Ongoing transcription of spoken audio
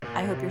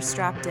I hope you're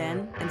strapped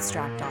in and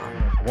strapped on.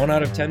 1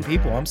 out of 10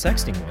 people I'm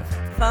sexting with.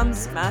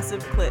 Thumbs,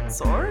 massive clit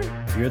sore.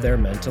 If you're there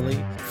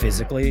mentally,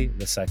 physically,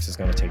 the sex is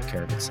going to take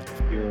care of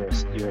itself. You're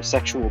a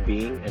sexual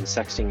being, and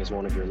sexting is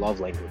one of your love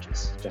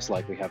languages, just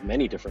like we have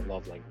many different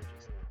love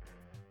languages.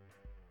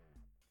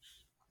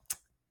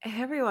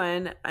 Hey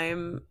everyone,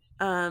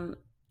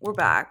 we're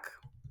back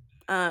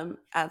at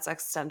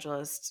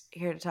Sexistentialist,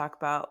 here to talk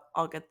about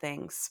all good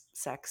things,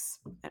 sex,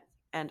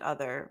 and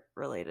other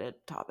related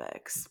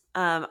topics.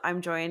 I'm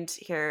joined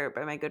here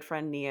by my good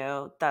friend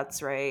Neo.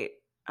 That's right,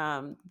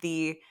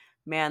 the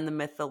man, the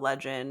myth, the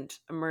legend,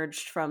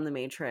 emerged from the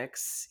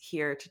Matrix,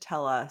 here to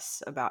tell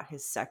us about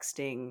his sext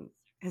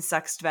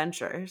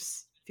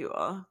ventures, if you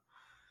will.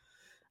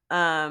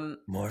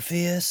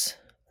 Morpheus.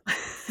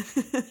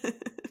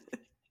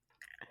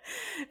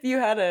 If you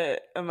had a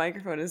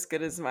microphone as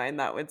good as mine,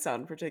 that would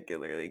sound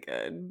particularly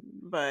good.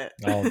 But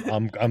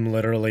I'm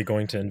literally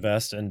going to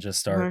invest and just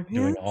start Morpheus?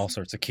 doing all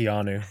sorts of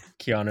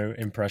Keanu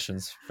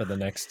impressions for the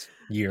next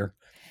year.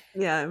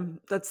 Yeah,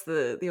 that's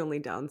the only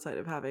downside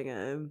of having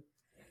a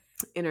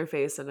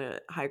interface and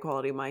a high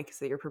quality mic is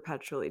that you're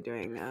perpetually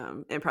doing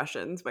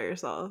impressions by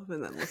yourself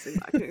and then listening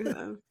back to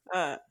them.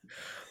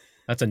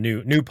 That's a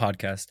new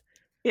podcast.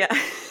 Yeah.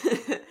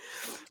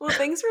 Well,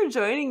 thanks for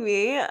joining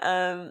me.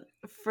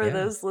 For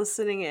those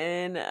listening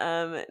in,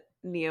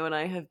 Neo and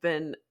I have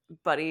been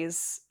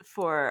buddies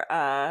for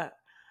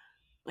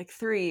like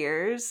 3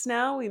 years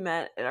now. We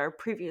met at our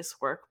previous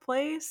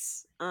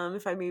workplace.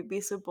 If I may be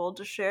so bold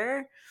to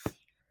share.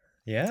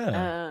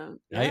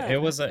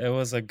 It was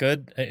a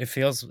good. It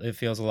feels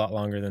a lot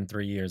longer than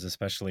 3 years,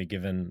 especially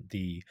given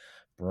the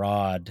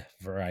broad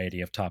variety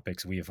of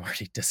topics we have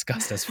already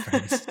discussed as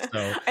friends.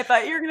 So I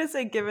thought you were going to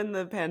say given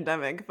the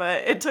pandemic,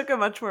 but it took a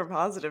much more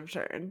positive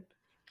turn.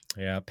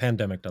 Yeah,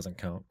 pandemic doesn't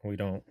count.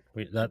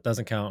 That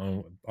doesn't count.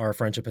 And our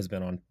friendship has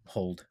been on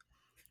hold.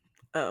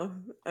 Oh,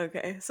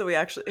 okay. So we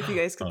actually, if you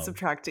guys could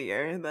subtract a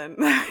year, then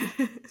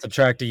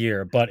subtract a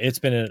year, but it's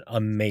been an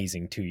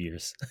amazing 2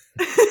 years.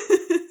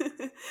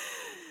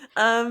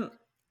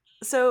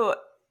 So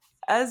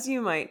as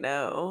you might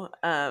know,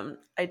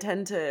 I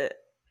tend to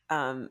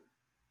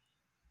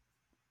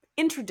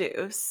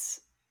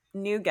introduce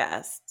new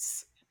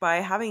guests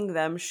by having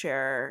them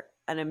share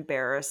an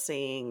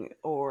embarrassing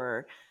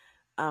or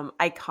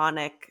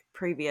iconic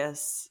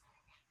previous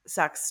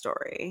sex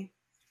story.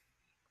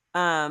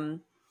 I've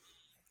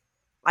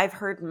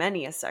heard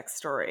many a sex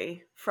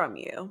story from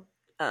you,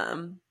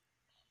 and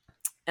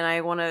I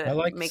want to I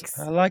like the sex.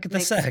 I like it the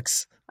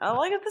sex. I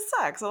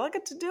like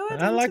it to do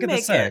it. I like it the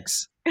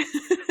sex.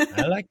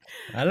 I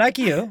like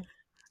you.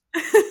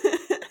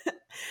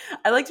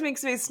 I like to make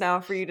space now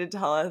for you to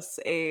tell us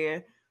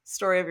a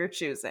story of your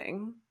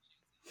choosing,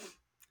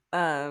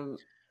 that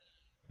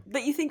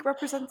you think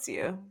represents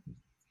you.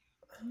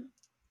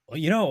 Well,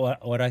 you know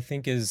what I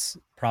think is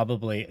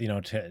probably,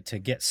 to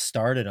get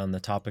started on the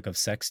topic of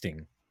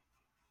sexting,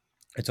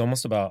 it's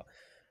almost about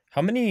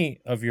how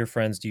many of your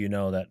friends do you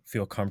know that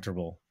feel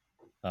comfortable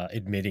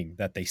admitting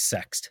that they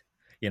sexted?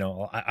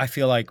 I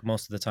feel like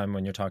most of the time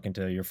when you're talking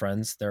to your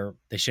friends,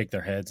 they shake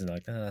their heads and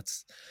like,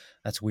 that's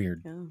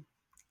weird.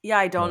 Yeah,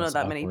 I don't know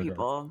that many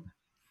people.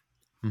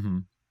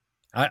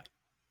 I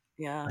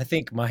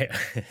think my,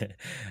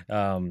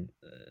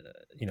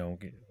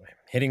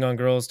 hitting on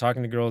girls,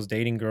 talking to girls,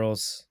 dating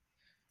girls,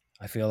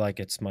 I feel like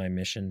it's my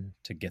mission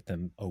to get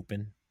them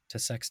open to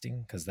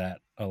sexting, because that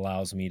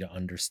allows me to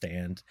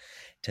understand,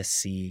 to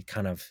see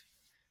kind of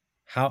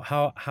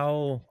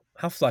how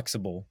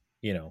flexible,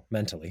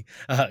 mentally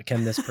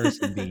can this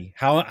person be.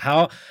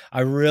 How I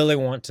really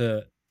want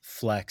to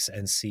flex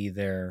and see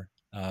their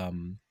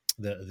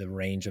the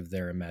range of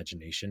their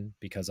imagination,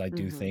 because I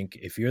do think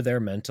if you're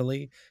there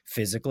mentally,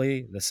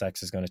 physically, the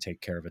sex is going to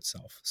take care of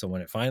itself. So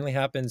when it finally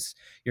happens,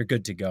 you're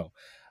good to go.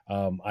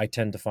 I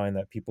tend to find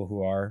that people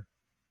who are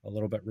a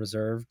little bit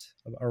reserved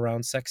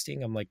around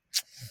sexting, I'm like,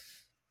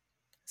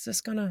 is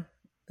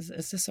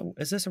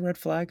this a red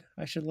flag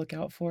I should look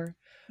out for?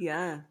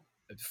 Yeah.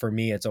 For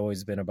me, it's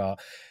always been about,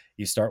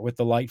 you start with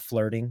the light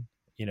flirting,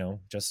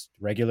 just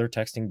regular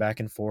texting back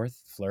and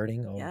forth,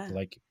 flirting.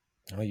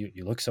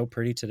 You look so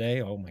pretty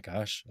today. Oh my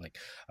gosh. Like,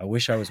 I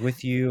wish I was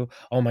with you.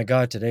 Oh my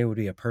God, today would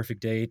be a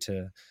perfect day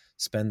to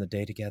spend the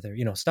day together.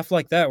 Stuff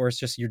like that, where it's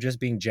just, you're just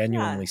being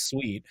genuinely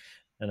sweet.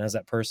 And as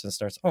that person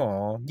starts,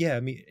 oh yeah,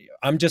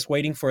 I'm just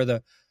waiting for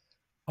the,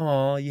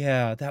 oh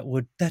yeah,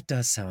 that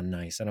does sound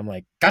nice. And I'm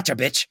like, gotcha,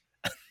 bitch.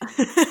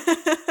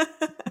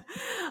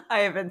 I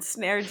have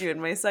ensnared you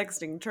in my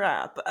sexting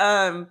trap.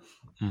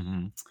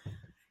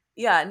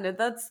 Yeah, no,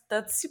 that's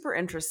super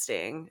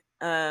interesting.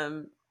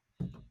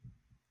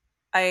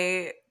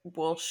 I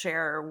will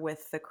share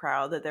with the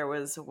crowd that there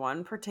was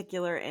one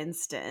particular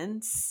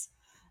instance.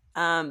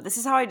 This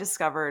is how I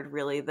discovered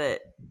really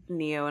that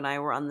Neo and I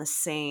were on the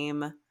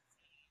same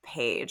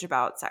page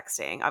about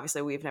sexting.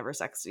 Obviously, we've never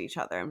sexted each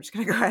other. I'm just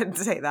going to go ahead and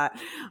say that.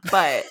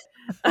 But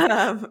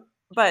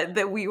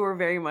that we were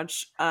very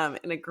much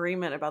in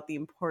agreement about the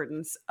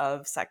importance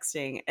of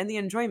sexting and the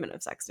enjoyment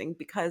of sexting,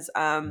 because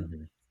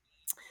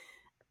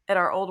at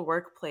our old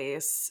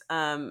workplace,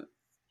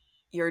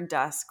 your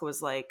desk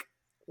was like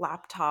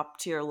laptop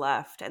to your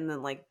left and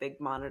then like big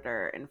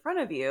monitor in front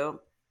of you.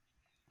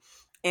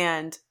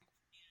 And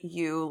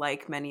you,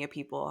 like many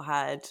people,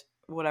 had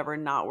whatever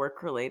not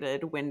work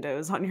related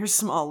windows on your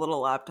small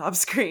little laptop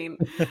screen.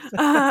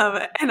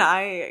 And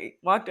I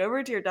walked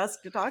over to your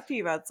desk to talk to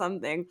you about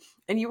something,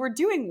 and you were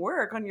doing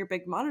work on your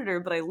big monitor,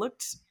 but I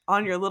looked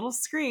on your little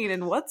screen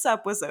and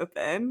WhatsApp was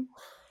open.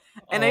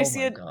 And Oh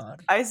my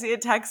God. I see a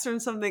text from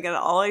something, and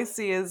all I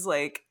see is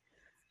like,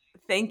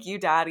 thank you,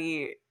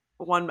 daddy,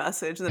 one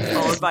message, and then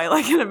followed by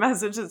like in a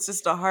message that's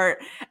just a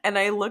heart. And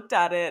I looked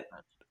at it,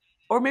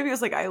 or maybe it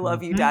was like, I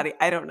love you, Mhm. daddy.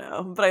 I don't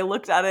know. But I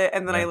looked at it,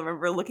 and then I Yeah.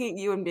 remember looking at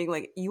you and being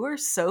like, you are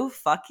so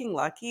fucking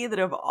lucky that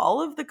of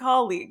all of the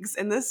colleagues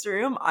in this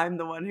room, I'm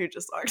the one who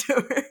just walked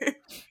over.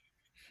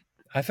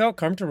 I felt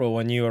comfortable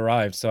when you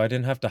arrived, so I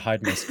didn't have to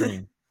hide my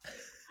screen.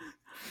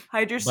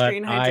 Hide your But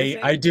screen, hide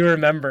your I shame. do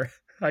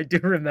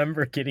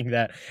remember getting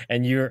that.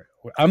 And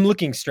I'm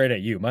looking straight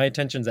at you. My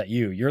attention's at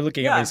you. You're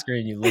looking at my Yeah.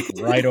 screen. You look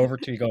right over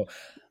to you. Go,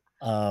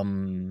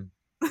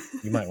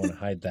 you might want to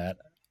hide that.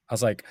 I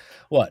was like,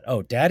 what?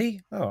 Oh,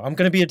 daddy? Oh, I'm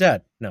gonna be a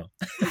dad. No.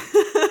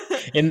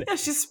 Yeah,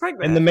 she's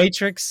pregnant. In the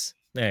Matrix,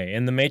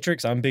 in the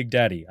Matrix, I'm Big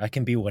Daddy. I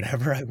can be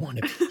whatever I want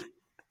to be.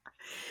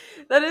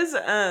 That is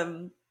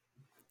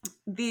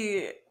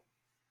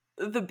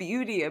the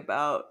beauty of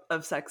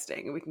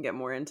sexting, and we can get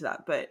more into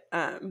that, but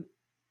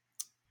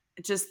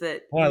just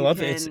that Well, I you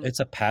love it. can, It's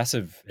a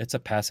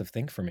passive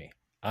thing for me.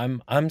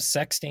 I'm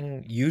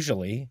sexting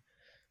usually.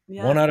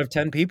 yeah. 1 out of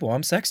 10 people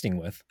I'm sexting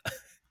with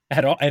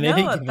at any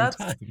given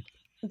time.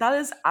 That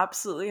is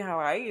absolutely how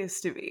I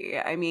used to be.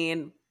 I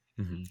mean,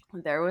 Mhm.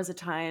 there was a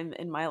time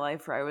in my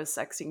life where I was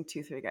sexting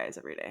 2-3 guys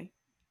every day.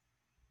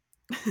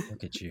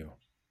 Look at you.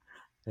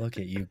 Look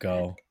at you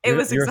go. It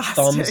was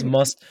exhausting.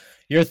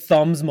 Your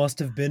thumbs must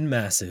have been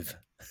massive.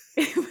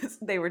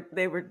 They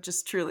were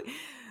just truly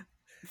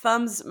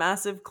thumbs,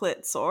 massive,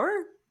 clit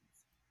sore.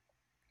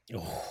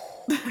 Oh.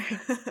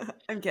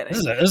 I'm kidding.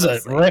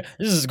 This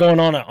is going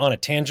on a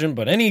tangent,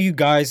 but any of you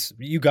guys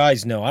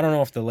know. I don't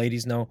know if the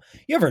ladies know.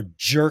 You ever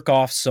jerk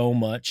off so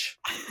much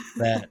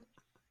that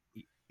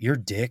your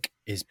dick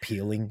is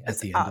peeling at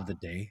the end of the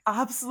day?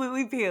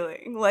 Absolutely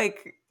peeling,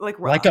 like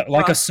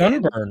a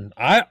sunburn.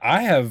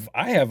 I have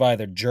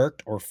either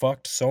jerked or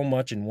fucked so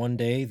much in one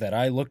day that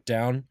I look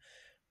down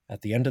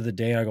at the end of the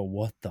day and I go,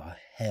 "What the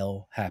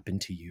hell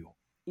happened to you?"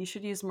 You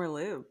should use more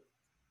lube.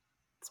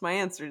 That's my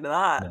answer to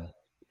that. No.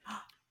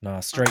 Nah,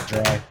 straight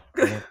dry.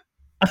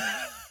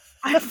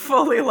 I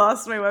fully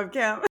lost my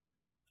webcam.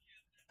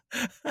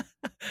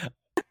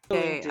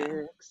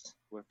 Dicks.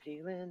 We're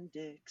peeling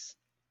dicks.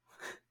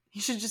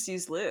 You should just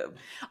use lube.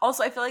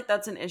 Also, I feel like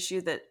that's an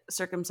issue that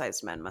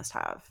circumcised men must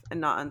have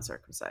and not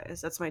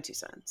uncircumcised. That's my 2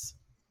 cents.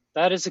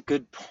 That is a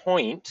good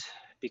point,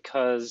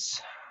 because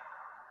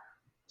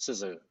this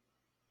is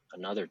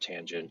another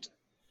tangent.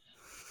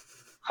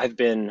 I've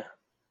been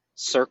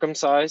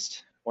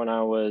circumcised when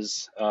I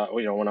was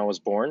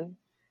born.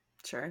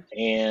 Sure.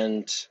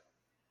 And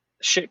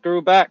shit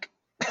grew back.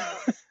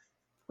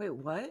 Wait,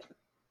 what?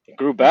 It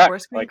grew back.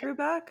 Foreskin grew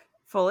back?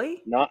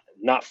 Fully?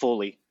 Not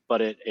fully,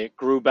 but it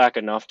grew back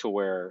enough to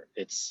where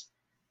it's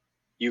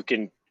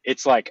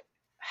like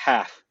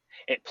half.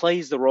 It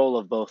plays the role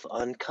of both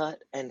uncut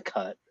and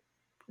cut.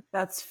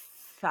 That's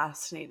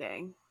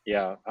fascinating.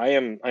 Yeah, I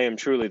am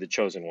truly the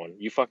chosen one.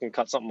 You fucking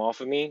cut something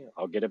off of me,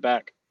 I'll get it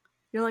back.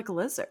 You're like a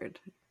lizard.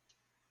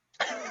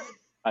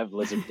 I have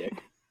lizard dick.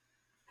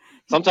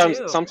 Sometimes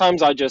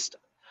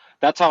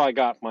that's how I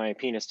got my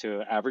penis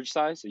to average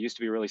size. It used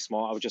to be really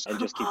small. I would just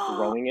keep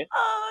growing it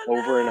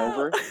over and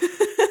over.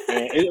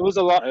 And it was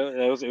a lot.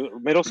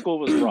 Middle school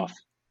was rough.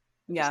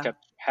 Yeah. Just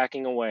kept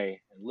hacking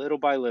away. And little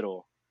by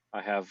little,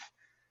 I have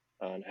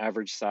an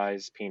average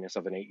size penis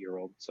of an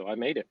 8-year-old. So I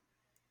made it.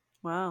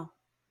 Wow.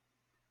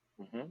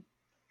 Mm-hmm.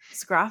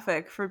 It's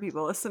graphic for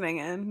people listening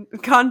in.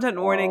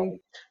 Content warning.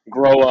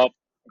 Grow up.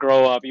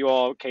 You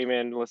all came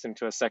in listening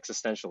to a sex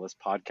existentialist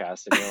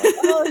podcast, and you're like,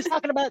 "Oh, he's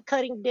talking about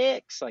cutting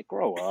dicks." Like,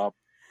 grow up.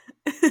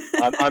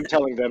 I'm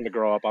telling them to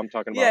grow up. I'm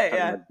talking about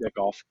cutting my dick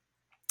off.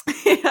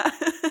 Yeah.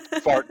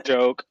 Fart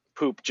joke,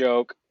 poop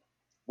joke.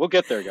 We'll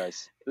get there,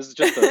 guys. This is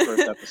just the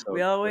first episode.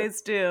 We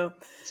always do.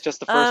 It's just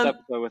the first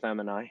episode with Em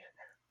and I.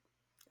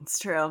 It's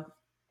true.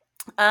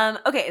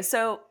 Okay,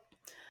 so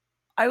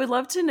I would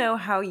love to know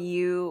how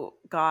you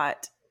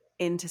got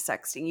into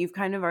sexting. You've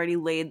kind of already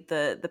laid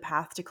the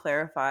path to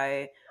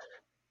clarify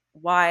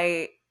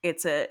why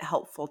it's a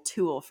helpful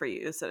tool for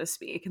you, so to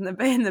speak, in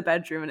the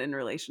bedroom and in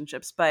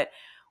relationships. But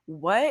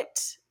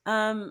what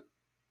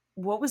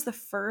was the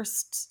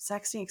first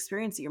sexting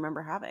experience that you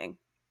remember having?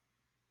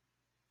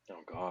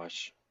 Oh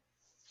gosh,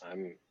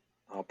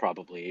 I'll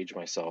probably age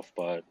myself,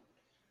 but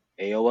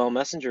AOL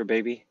Messenger,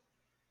 baby.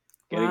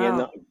 Get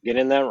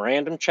in that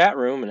random chat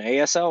room and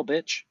ASL,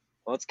 bitch.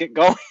 Let's get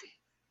going.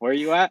 Where are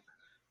you at?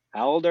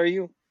 How old are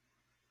you?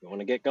 You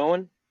want to get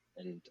going?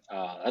 And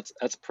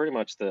that's pretty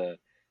much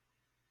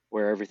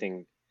where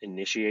everything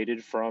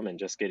initiated from, and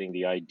just getting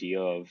the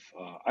idea of.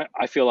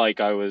 I feel like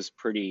I was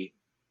pretty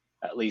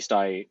at least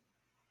I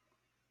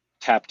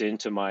tapped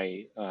into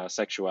my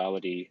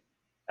sexuality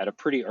at a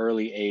pretty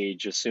early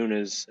age. As soon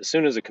as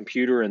a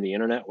computer and the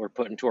internet were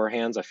put into our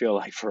hands, I feel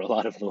like for a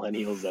lot of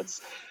millennials,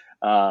 that's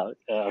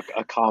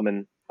a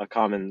common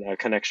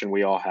connection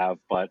we all have.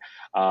 But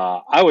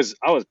I was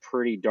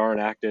pretty darn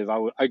active.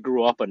 I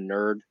grew up a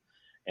nerd,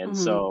 and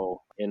Mm-hmm.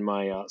 so in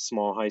my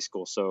small high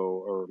school,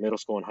 or middle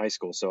school and high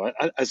school, so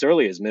as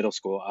early as middle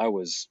school, I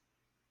was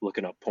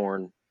looking up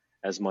porn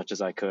as much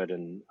as I could,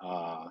 and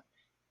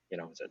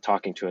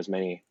talking to as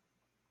many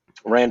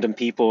random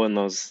people in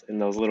those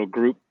little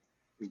group.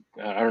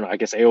 I don't know. I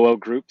guess AOL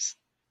groups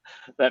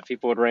that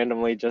people would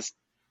randomly just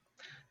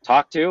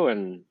talk to,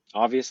 and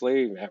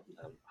obviously,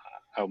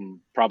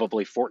 I'm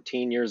probably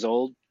 14 years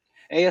old.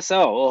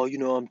 ASL.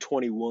 Oh, I'm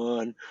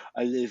 21.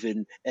 I live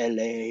in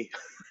LA.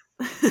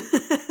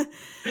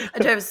 I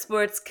drive a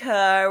sports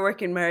car,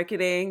 work in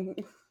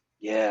marketing.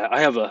 Yeah, I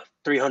have a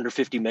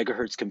 350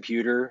 megahertz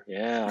computer.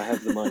 Yeah, I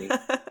have the money.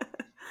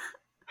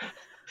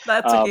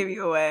 That's what Um, gave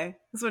you away.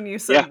 That's when you yeah,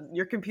 said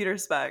your computer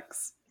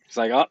specs. it's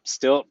like, oh,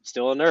 still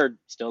a nerd,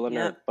 still a nerd.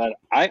 Yep. But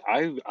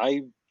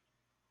I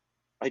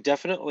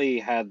definitely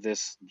had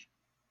this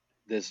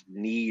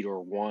need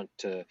or want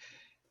to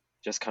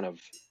just kind of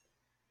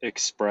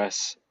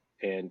express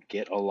and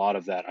get a lot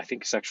of that. I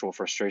think sexual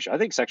frustration. I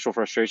think sexual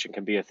frustration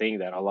can be a thing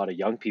that a lot of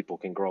young people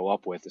can grow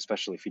up with,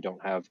 especially if you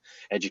don't have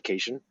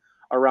education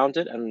around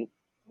it. And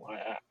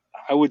I,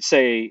 I would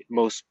say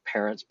most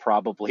parents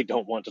probably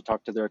don't want to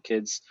talk to their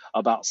kids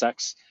about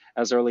sex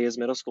as early as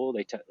middle school.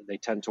 They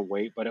tend to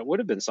wait, but it would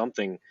have been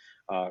something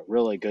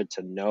really good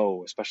to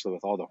know, especially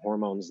with all the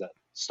hormones that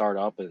start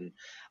up, and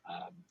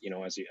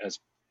as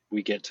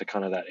we get to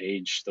kind of that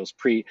age, those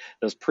pre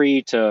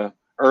to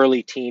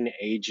early teen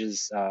age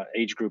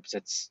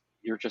groups,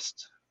 you're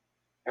just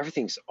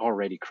everything's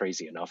already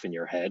crazy enough in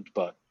your head,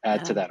 but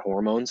add to Yeah. that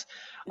hormones.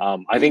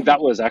 I think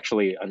that was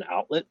actually an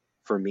outlet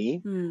for me,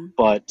 Hmm.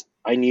 but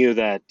I knew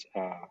that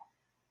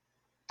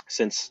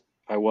since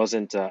I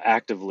wasn't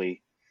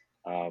actively,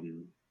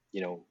 um,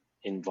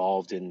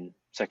 involved in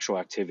sexual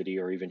activity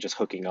or even just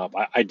hooking up,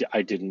 I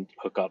didn't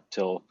hook up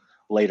till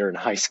later in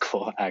high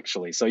school,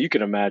 actually. So you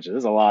can imagine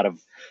there's a lot of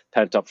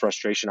pent up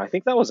frustration. I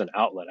think that was an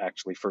outlet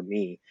actually for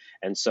me.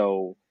 And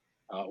so,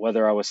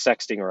 whether I was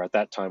sexting or at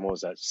that time, what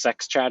was that?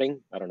 Sex chatting?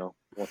 I don't know.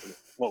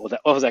 What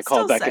was that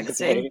called Still back in the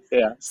sexting. day?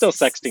 Yeah, still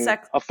sexting,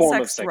 Sex a form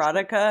of sexting.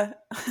 sextrotica.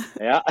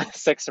 Yeah,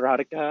 sex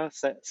erotica,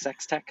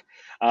 sex tech.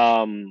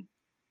 Um,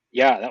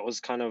 yeah, that was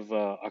kind of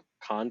a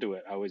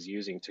conduit I was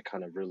using to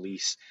kind of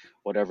release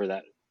whatever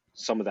that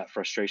some of that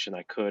frustration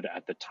I could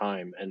at the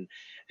time. And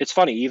it's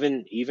funny,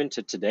 even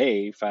to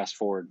today, fast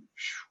forward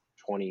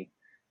 20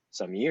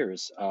 some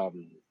years,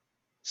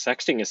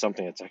 sexting is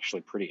something that's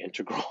actually pretty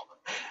integral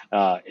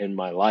in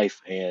my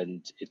life,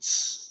 and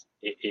it's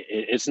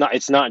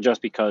not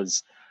just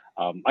because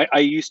I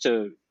used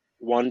to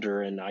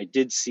wonder, and I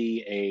did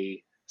see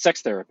a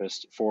sex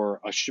therapist for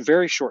a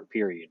very short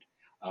period,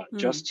 Hmm.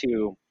 just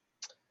to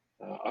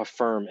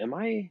affirm, am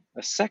I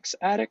a sex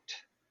addict?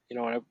 And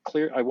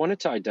I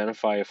wanted to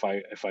identify if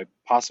I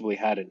possibly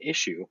had an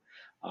issue.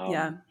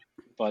 Yeah. um,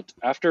 but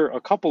after a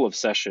couple of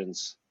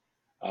sessions,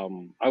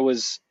 I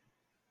was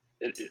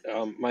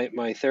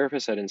my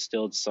therapist had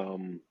instilled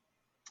some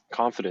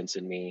confidence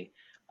in me,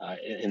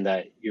 in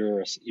that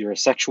you're a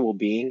sexual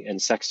being, and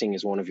sexting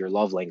is one of your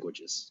love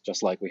languages.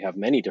 Just like we have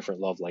many different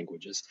love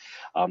languages,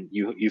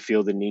 you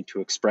feel the need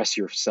to express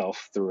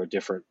yourself through a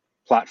different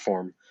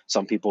platform.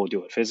 Some people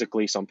do it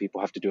physically. Some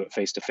people have to do it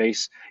face to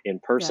face in Yeah.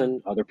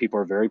 person. Other people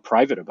are very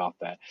private about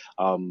that.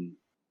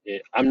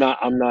 I'm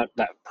not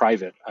that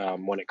private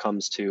when it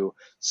comes to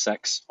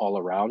sex all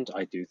around.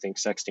 I do think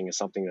sexting is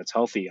something that's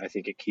healthy. I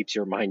think it keeps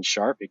your mind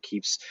sharp. It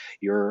keeps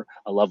your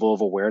a level of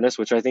awareness,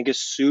 which I think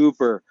is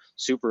super,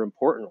 super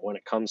important when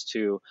it comes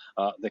to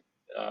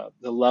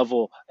the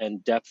level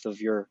and depth of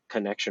your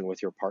connection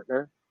with your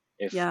partner.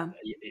 If Yeah.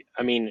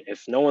 I mean,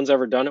 if no one's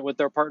ever done it with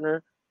their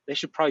partner, they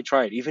should probably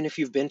try it. Even if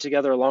you've been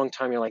together a long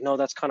time, you're like, no,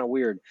 that's kind of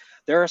weird.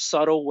 There are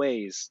subtle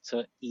ways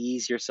to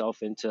ease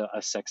yourself into a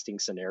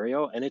sexting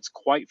scenario, and it's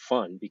quite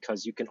fun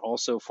because you can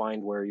also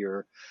find where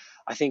you're.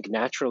 I think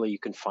naturally you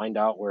can find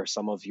out where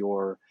some of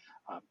your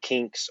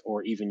kinks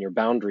or even your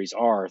boundaries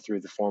are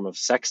through the form of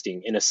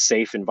sexting in a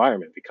safe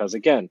environment. Because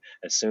again,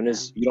 as soon Yeah.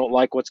 as you don't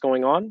like what's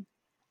going on,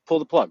 pull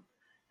the plug,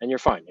 and you're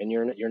fine, and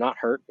you're not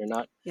hurt. You're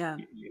not. Yeah.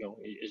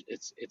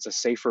 It's a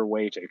safer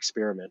way to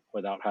experiment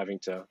without having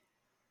to.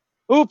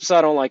 Oops,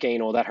 I don't like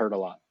anal. That hurt a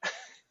lot.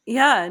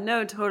 Yeah.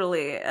 No,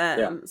 totally.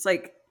 Yeah. It's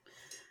like,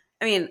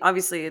 I mean,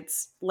 obviously,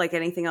 it's like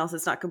anything else,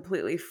 it's not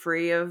completely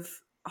free of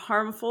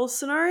harmful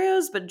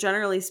scenarios, but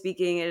generally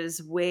speaking, it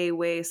is way,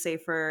 way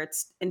safer.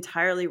 It's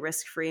entirely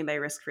risk free. And by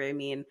risk free, I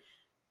mean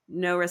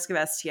no risk of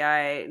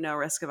STI, no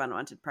risk of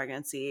unwanted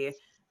pregnancy,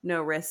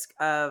 no risk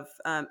of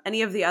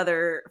any of the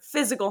other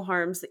physical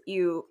harms that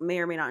you may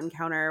or may not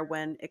encounter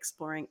when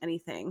exploring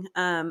anything.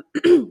 I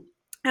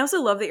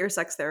also love that your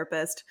sex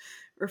therapist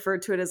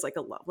referred to it as like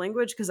a love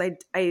language, because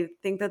I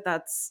think that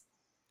that's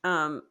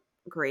um,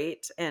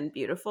 great and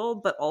beautiful,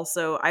 but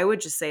also I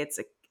would just say it's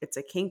it's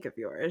a kink of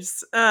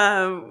yours,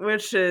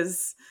 which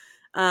is,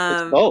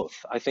 It's um,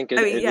 both. I think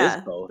I mean, it is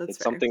yeah, both. that's It's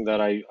fair. something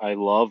that I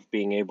love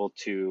being able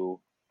to.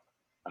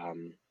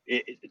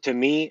 To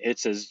me,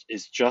 it's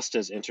just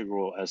as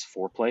integral as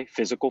foreplay,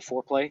 physical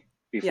foreplay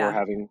before Yeah,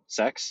 having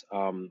sex.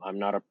 I'm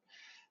not a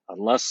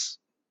unless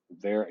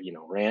there,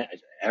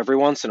 every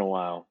once in a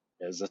while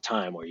there's a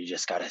time where you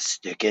just gotta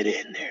stick it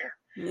in there.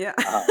 yeah,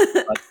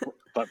 Uh,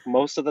 but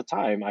most of the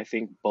time, I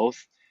think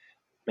both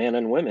men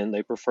and women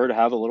they prefer to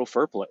have a little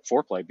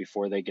foreplay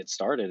before they get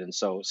started, and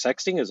so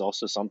sexting is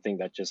also something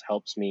that just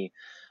helps me.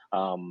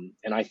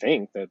 And I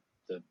think that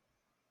the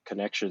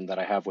connection that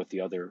I have with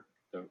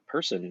the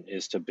person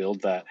is to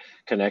build that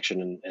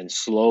connection, and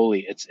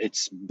slowly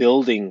it's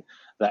building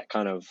that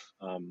kind of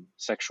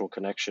sexual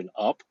connection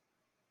up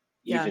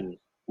yeah, even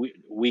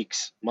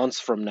weeks, months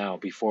from now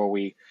before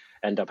we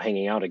end up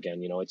hanging out again.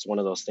 It's one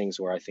of those things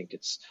where I think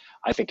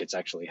it's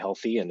actually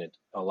healthy, and it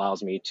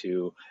allows me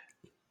to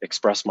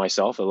express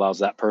myself. It allows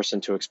that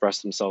person to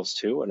express themselves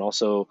too, and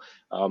also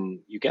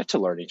you get to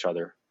learn each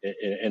other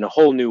in a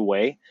whole new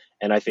way.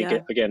 And I think yeah,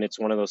 again, it's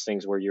one of those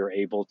things where you're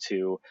able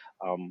to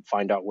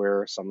find out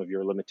where some of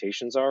your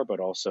limitations are, but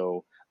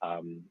also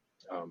um,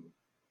 um,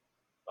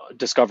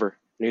 discover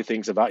new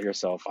things about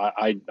yourself.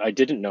 I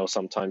didn't know.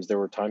 Sometimes there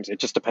were times, it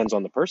just depends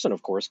on the person,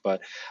 of course,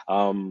 but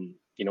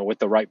with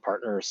the right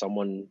partner,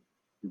 someone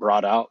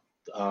brought out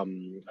a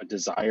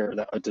desire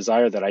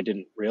that I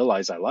didn't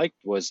realize I liked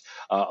was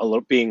a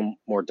little being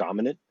more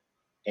dominant.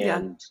 yeah,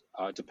 And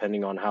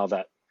depending on how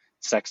that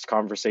sex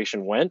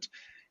conversation went,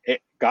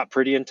 it got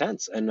pretty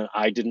intense, and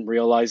I didn't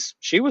realize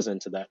she was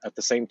into that at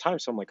the same time.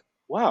 So I'm like,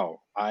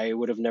 wow, I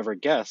would have never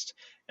guessed.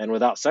 And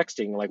without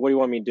sexting, like, what do you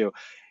want me to do?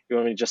 You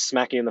want me to just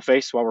smack you in the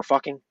face while we're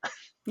fucking?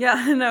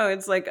 yeah. No,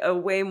 it's like a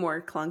way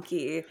more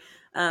clunky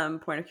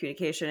point of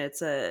communication.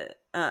 It's a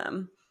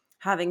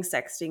having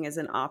sexting as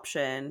an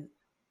option,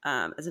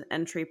 as an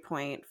entry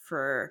point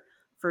for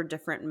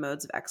different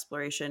modes of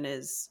exploration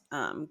is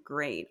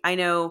great. I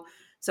know.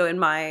 So in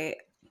my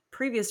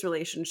previous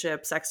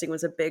relationship, sexting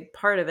was a big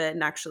part of it,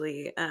 and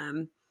actually,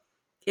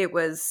 it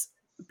was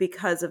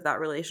because of that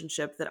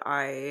relationship that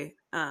I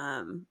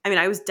mean,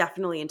 I was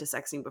definitely into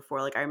sexting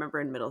before. Like, I remember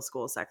in middle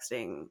school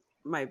sexting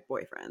my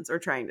boyfriends, or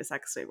trying to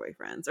sext my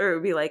boyfriends, or it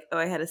would be like, oh,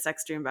 I had a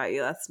sex dream about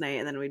you last night,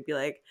 and then we'd be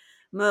like,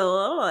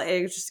 well,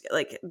 it's just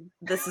like,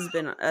 this has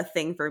been a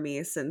thing for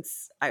me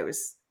since I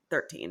was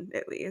 13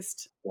 at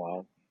least.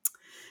 Wow.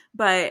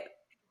 But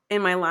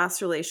in my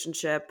last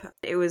relationship,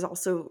 it was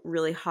also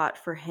really hot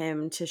for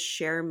him to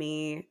share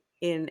me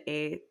in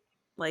a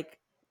like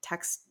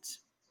text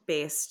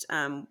based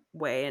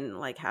way, and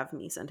like have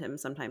me send him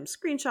sometimes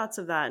screenshots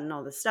of that and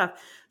all this stuff.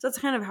 So that's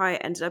kind of how I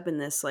ended up in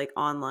this like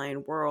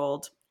online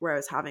world where I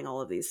was having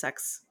all of these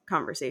sex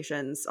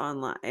conversations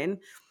online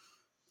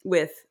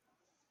with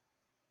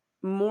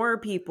more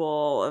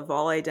people of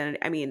all identity.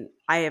 I mean,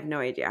 I have no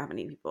idea how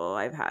many people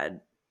I've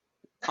had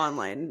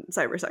online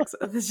cyber sex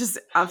with. It's just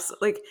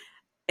absolutely like,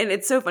 and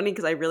it's so funny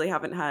because I really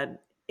haven't had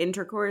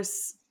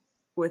intercourse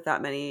with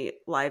that many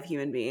live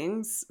human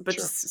beings, but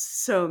Sure.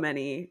 just so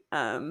many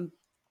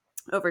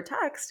over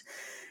text.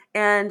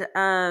 And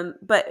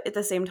but at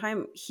the same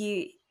time,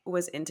 he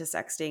was into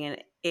sexting,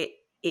 and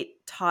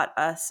it taught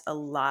us a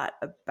lot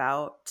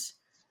about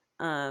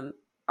um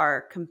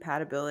our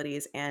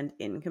compatibilities and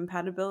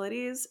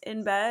incompatibilities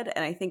in bed.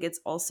 And I think it's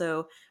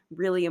also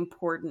really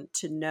important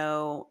to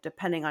know,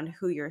 depending on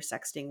who you're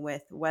sexting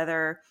with,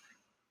 whether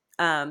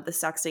the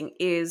sexting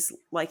is,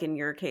 like in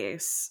your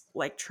case,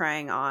 like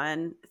trying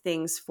on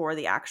things for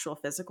the actual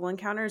physical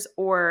encounters,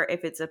 or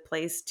if it's a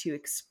place to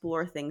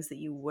explore things that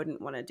you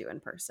wouldn't want to do in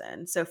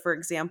person. So, for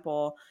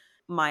example,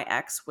 my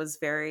ex was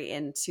very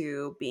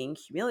into being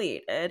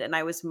humiliated, and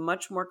I was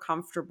much more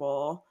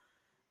comfortable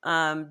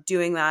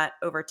doing that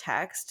over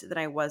text than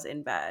I was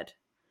in bed.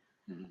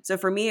 Mhm. So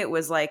for me, it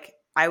was like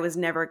I was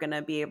never going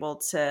to be able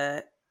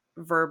to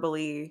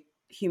verbally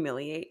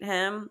humiliate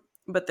him,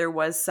 but there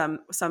was some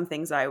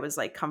things that I was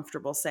like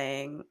comfortable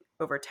saying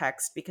over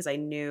text because I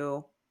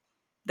knew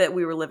that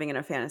we were living in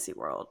a fantasy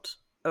world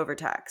over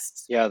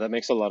text. Yeah, that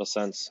makes a lot of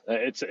sense.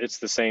 It's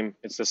the same.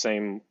 It's the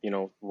same.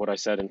 What I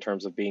said in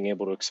terms of being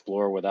able to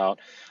explore without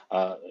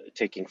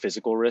taking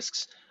physical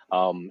risks.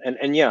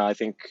 And yeah, I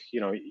think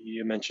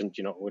you mentioned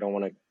we don't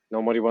want to.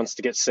 Nobody wants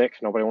to get sick.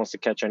 Nobody wants to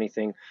catch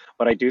anything.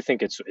 But I do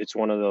think it's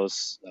one of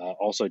those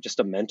also just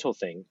a mental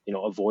thing.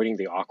 Avoiding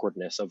the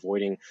awkwardness,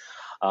 avoiding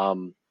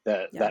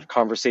Yeah. that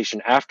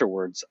conversation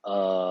afterwards.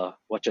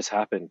 What just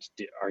happened?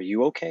 Are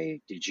you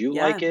okay? Did you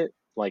like Yeah. it?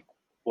 Like,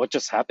 what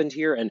just happened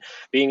here? And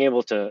being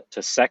able to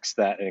sex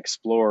that and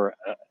explore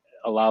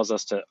allows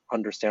us to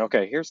understand.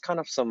 Okay, here's kind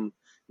of some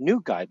new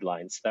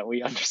guidelines that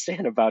we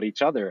understand about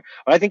each other.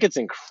 But I think it's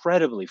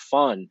incredibly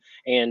fun,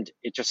 and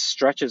it just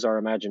stretches our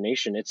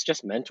imagination. It's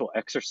just mental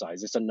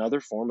exercise. It's another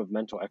form of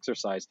mental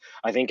exercise.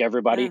 I think Yeah.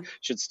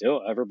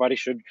 everybody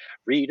should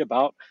read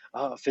about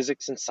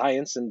physics and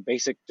science and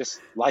basic just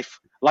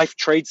life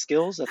trade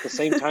skills. At the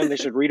same time, they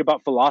should read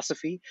about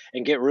philosophy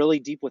and get really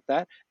deep with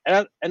that.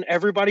 And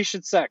everybody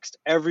should sext.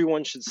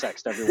 Everyone should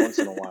sext every once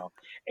in a while.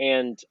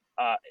 And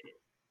uh,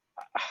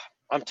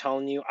 I'm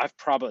telling you, I've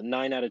probably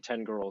 9 out of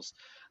 10 girls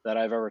that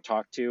I've ever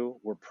talked to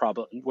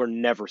were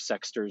never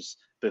sexters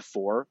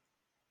before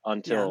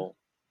Yeah.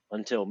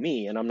 until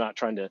me. And I'm not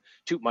trying to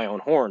toot my own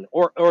horn,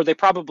 or they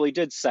probably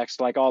did sext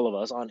like all of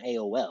us on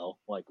AOL,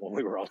 like when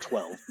we were all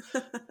 12.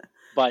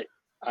 But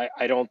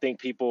I don't think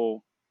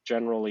people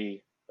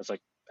generally, it's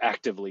like,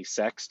 actively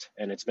sexed,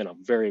 and it's been a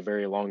very,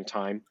 very long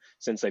time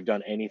since they've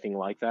done anything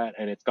like that.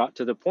 And it's got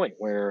to the point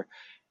where,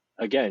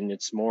 again,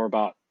 it's more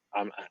about,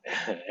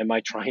 am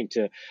I trying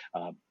to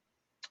uh,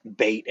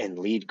 bait and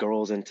lead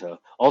girls into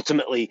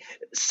ultimately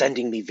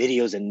sending me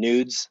videos and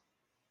nudes?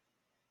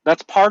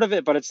 That's part of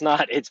it, but it's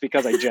not. It's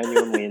because I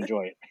genuinely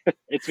enjoy it.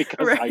 It's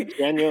because I Right.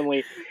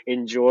 genuinely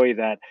enjoy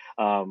that.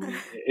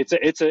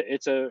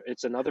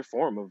 It's another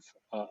form of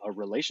a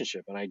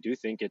relationship, and I do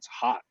think it's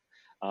hot,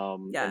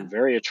 Yeah. and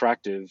very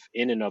attractive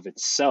in and of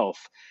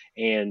itself.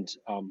 And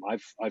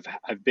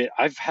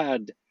I've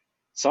had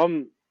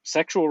some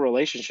sexual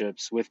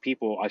relationships with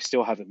people I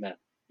still haven't met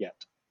yet.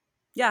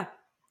 Yeah.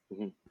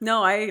 Mhm.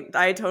 No,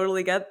 I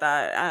totally get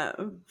that.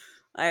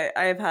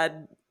 I've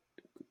had,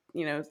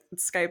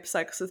 Skype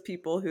sex with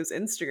people whose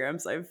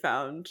Instagrams I've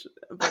found,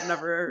 but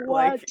never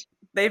What? like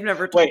they've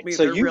never told Wait, me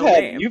so their real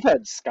name. you've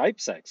had Skype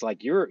sex,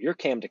 like you're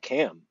cam to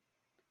cam.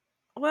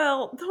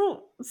 Well,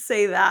 don't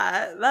say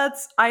that.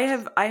 I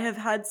have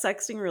had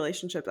sexting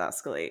relationships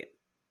escalate.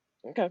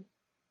 Okay.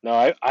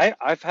 No,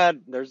 I've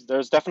had,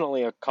 there's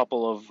definitely a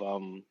couple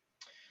of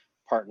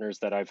partners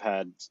that I've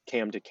had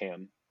cam to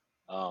cam.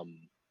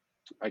 Um,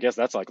 I guess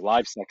that's like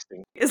live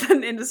sexting. Is that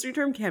an industry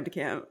term? Cam to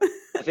cam.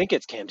 I think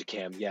it's cam to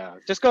cam. Yeah.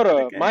 Just go to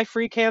Okay.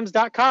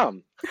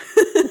 myfreecams.com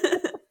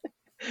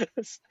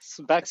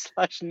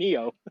backslash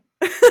Neo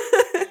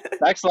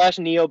backslash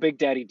Neo Big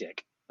Daddy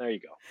Dick. There you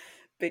go.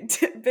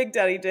 Big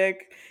Daddy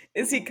Dick.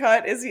 Is he Hmm.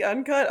 cut? Is he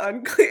uncut?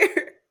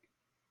 Unclear.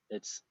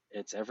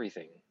 It's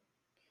everything.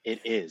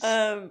 It is.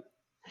 Um,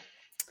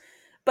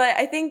 but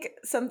I think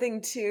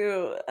something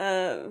too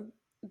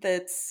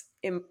that's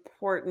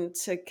important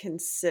to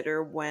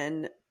consider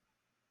when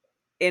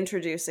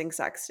introducing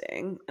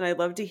sexting, and I'd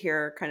love to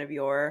hear kind of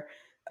your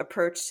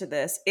approach to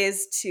this,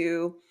 is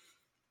to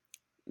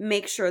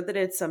make sure that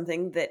it's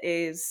something that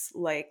is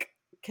like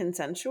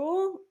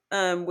consensual,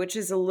 which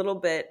is a little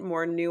bit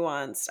more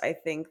nuanced, I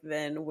think,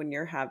 than when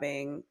you're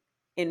having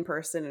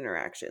in-person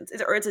interactions.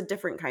 Or it's a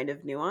different kind of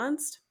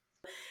nuanced.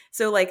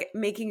 So like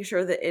making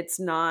sure that it's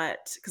not,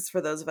 because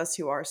for those of us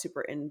who are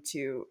super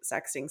into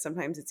sexting,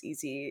 sometimes it's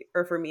easy,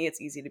 or for me, it's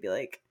easy to be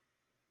like,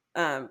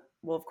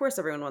 well, of course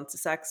everyone wants to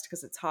sext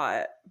because it's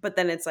hot. But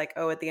then it's like,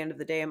 oh, at the end of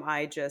the day, am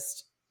I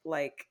just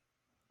like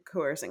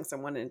coercing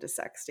someone into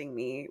sexting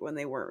me when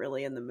they weren't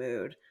really in the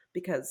mood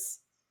because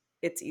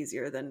it's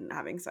easier than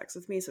having sex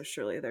with me, so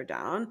surely they're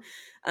down.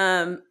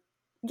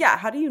 Yeah,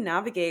 how do you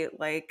navigate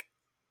like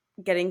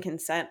getting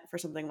consent for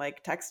something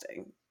like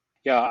texting?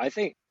 Yeah, I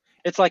think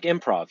it's like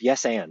improv.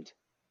 Yes, and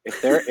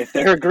if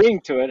they're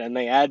agreeing to it and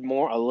they add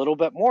more, a little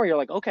bit more, you're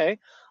like, okay,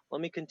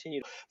 let me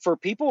continue. For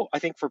people, I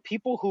think for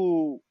people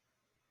who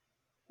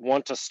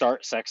want to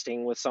start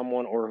sexting with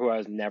someone, or who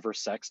has never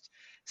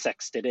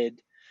sexted,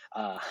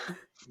 uh,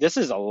 this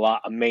is a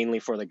lot mainly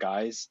for the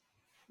guys.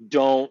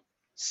 Don't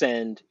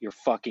send your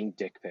fucking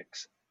dick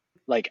pics.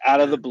 Like, out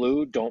of Yeah. the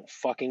blue, don't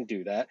fucking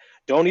do that.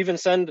 Don't even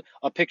send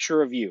a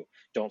picture of you.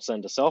 Don't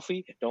send a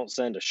selfie. Don't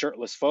send a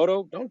shirtless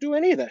photo. Don't do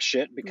any of that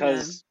shit, Yeah.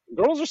 because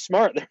girls are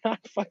smart. They're not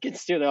fucking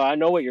stupid. I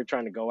know what you're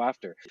trying to go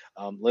after.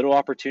 Little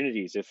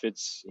opportunities. If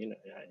it's, you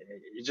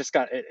just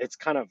got, it's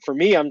kind of, for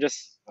me, I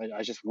just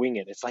wing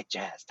it. It's like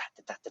jazz. Da,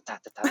 da, da, da,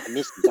 da, da, I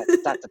miss you. Da, da,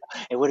 da,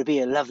 da. It would be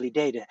a lovely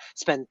day to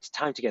spend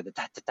time together.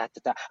 Da, da, da,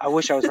 da, da. I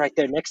wish I was right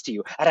there next to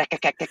you.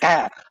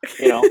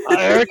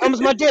 Here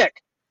comes my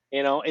dick.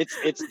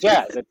 It's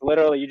jazz. It's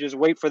literally, you just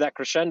wait for that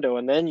crescendo,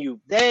 and then you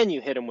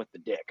hit him with the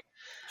dick.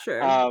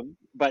 Sure.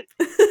 But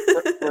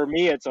for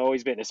me, it's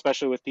always been,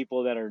 especially with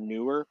people that are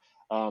newer,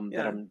 that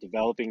Yeah. I'm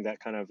developing that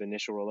kind of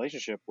initial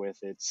relationship with.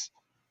 It's,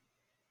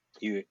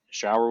 you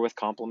shower with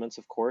compliments,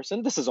 of course,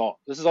 and this is all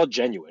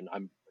genuine.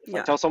 If I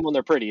Yeah. tell someone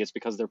they're pretty, it's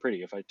because they're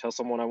pretty. If I tell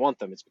someone I want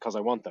them, it's because I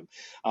want them.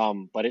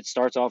 But it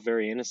starts off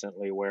very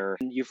innocently, where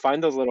you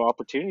find those little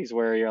opportunities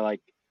where you're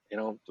like,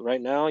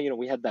 right now,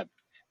 we had that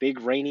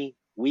big rainy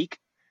week.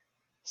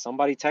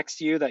 Somebody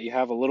texts you that you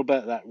have a little bit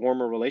of that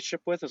warmer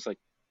relationship with. It's like,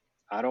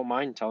 I don't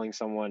mind telling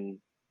someone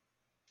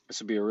this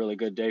would be a really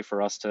good day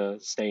for us to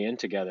stay in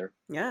together,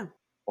 Yeah.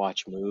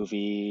 watch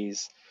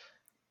movies,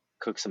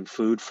 cook some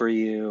food for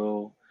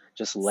you,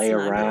 just lay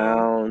Snuggle.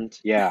 around.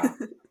 Yeah.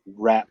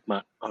 wrap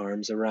my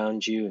arms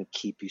around you and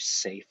keep you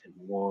safe and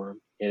warm.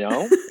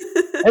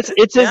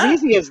 It's as Yeah.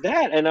 easy as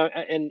that.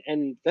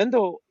 And then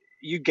though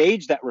you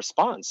gauge that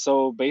response.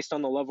 So based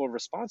on the level of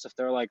response, if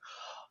they're like,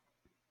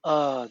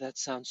 "Oh, that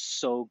sounds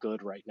so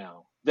good right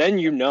now," then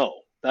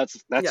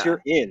that's Yeah.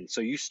 your in.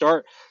 So you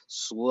start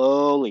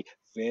slowly,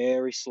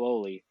 very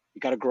slowly. You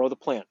got to grow the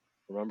plant.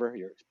 Remember,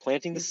 you're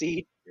planting the Yeah.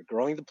 seed, you're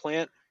growing the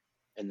plant,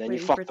 and then you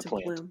Waiting for fuck it the to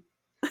plant. bloom.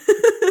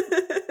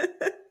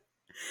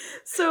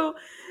 So,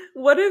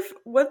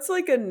 what's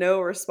like a no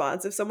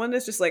response? If someone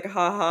is just like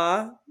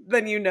haha,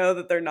 then you know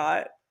that they're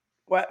not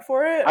wet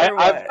for it I, or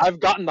I've what? I've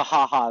gotten the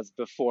ha-has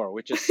before,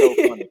 which is so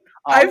funny.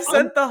 I've I'm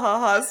sent the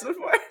ha-has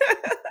before.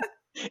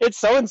 It's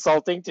so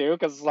insulting too,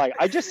 because it's like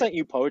I just sent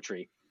you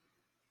poetry.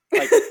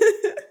 Like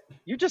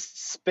you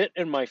just spit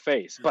in my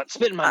face, but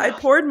spit in my I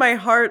mouth. poured my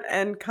heart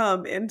and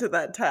cum into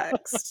that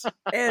text,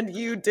 and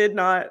you did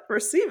not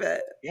receive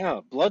it.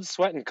 Yeah, blood,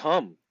 sweat, and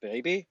cum,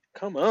 baby.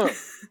 Come on.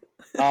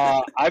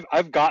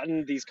 I've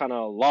gotten these kind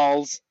of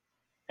lulls,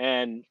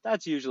 and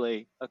that's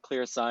usually a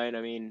clear sign.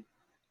 I mean,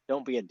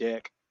 don't be a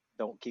dick.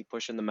 Don't keep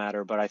pushing the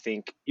matter. But I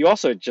think you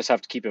also just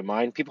have to keep in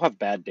mind people have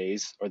bad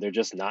days, or they're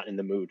just not in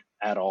the mood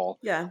at all.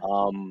 Yeah.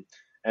 Um,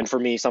 and for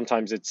me,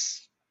 sometimes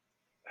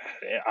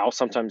I'll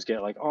sometimes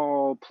get like,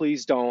 "Oh,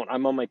 please don't.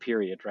 I'm on my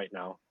period right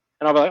now,"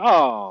 and I'll be like,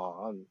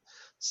 "Oh, I'm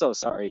so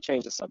sorry.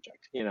 Change the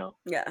subject."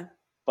 Yeah.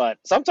 But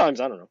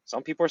sometimes I don't know.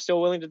 Some people are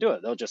still willing to do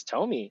it. They'll just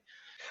tell me,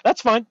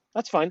 "That's fine.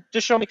 That's fine.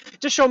 Just show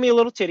me a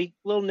little titty,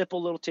 little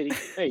nipple, little titty.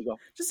 There you go."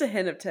 Just a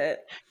hint of tit.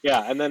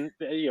 Yeah, and then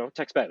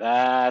text back,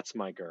 "That's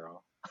my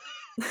girl.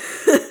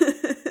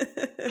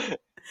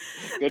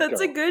 Good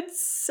That's a girl." good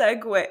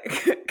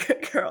segue.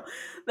 Good girl.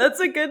 That's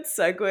a good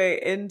segue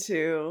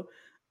into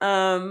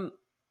um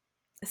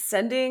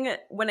sending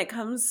when it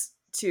comes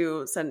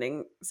to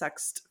sending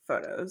sext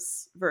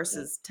photos Mm.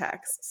 versus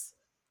texts.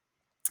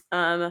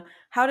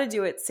 How to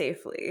do it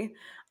safely.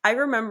 I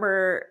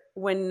remember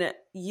when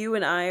you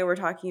and I were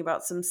talking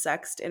about some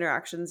sext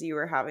interactions you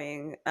were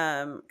having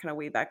kind of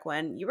way back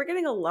when, you were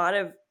getting a lot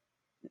of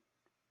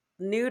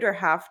nude or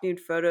half nude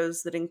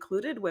photos that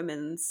included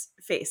women's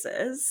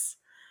faces.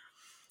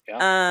 Yeah,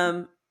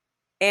 Um,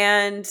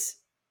 and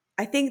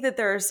I think that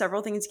there are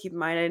several things to keep in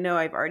mind. I know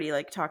I've already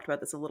like talked about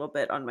this a little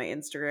bit on my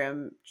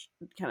Instagram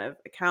kind of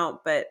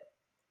account, but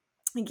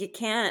like you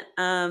can't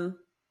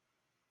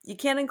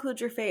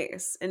include your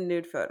face in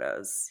nude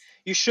photos.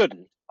 you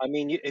shouldn't. I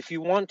mean, if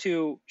you want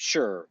to,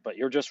 sure, but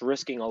you're just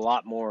risking a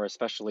lot more,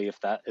 especially if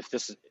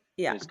this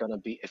Yeah. is going to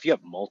be if you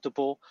have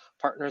multiple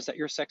partners that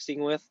you're sexting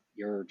with,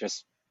 you're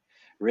just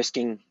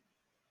risking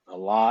a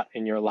lot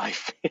in your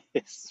life,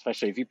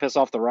 especially if you piss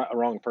off the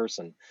wrong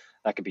person.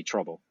 That could be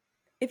trouble.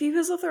 If you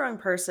piss off the wrong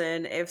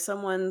person, if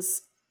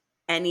someone's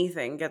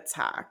anything gets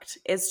hacked,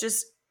 it's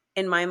just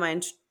in my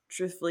mind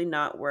truthfully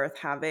not worth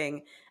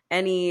having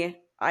any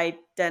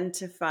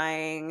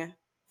identifying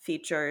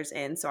features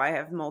in. So I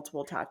have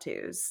multiple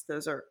tattoos.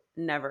 Those are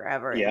never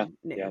ever Yeah,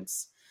 in yeah.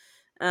 nudes.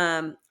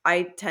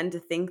 I tend to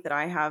think that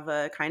I have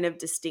a kind of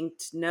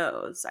distinct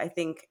nose. I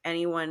think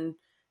anyone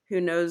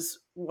who knows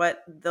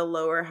what the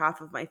lower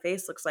half of my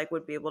face looks like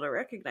would be able to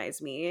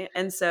recognize me.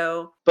 And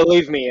so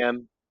Believe me,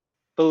 Em.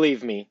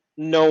 Believe me,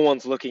 no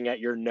one's looking at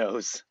your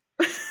nose.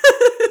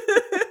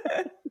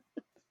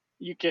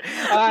 You can.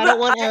 I don't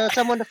but want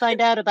someone to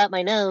find out about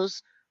my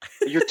nose.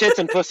 Your tits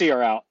and pussy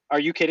are out. Are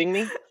you kidding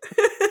me?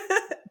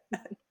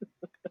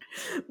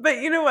 but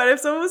you know what? If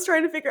someone was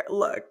trying to figure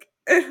look,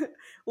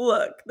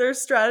 look,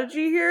 there's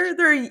strategy here.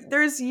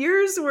 There's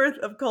years worth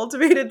of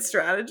cultivated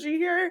strategy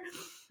here.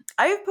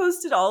 I've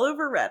posted all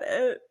over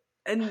Reddit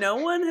and no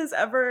one has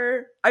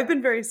ever I've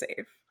been very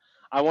safe.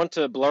 I want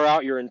to blur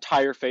out your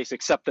entire face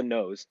except the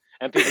nose,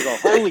 and people go,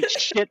 "Holy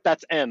shit,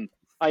 that's M.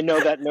 I know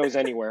that nose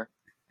anywhere."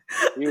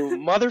 You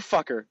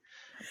motherfucker.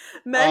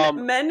 men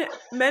Um, men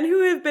men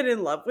who have been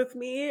in love with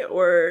me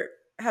or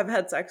have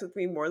had sex with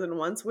me more than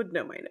once would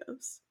know my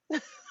nose.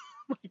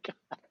 my God.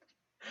 I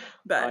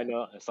But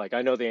know. It's like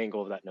I know the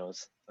angle of that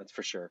nose. That's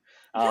for sure.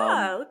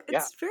 yeah, look, Yeah,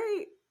 it's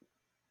very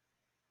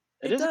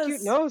it it is a cute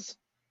does. nose.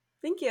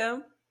 Thank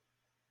you.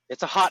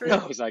 It's a It's hot very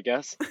nose, I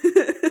guess.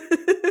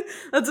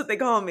 That's what they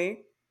call me.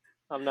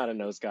 I'm not a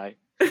nose guy.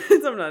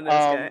 I'm not a nose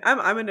guy. Um,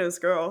 I'm a nose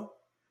girl.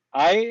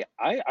 I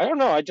don't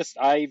know.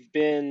 I've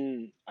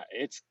been.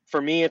 It's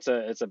for me. It's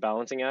a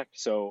balancing act.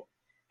 So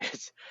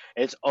it's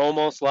it's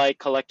almost like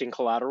collecting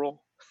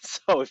collateral.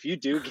 So if you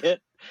do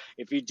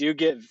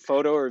get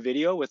photo or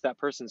video with that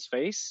person's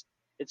face,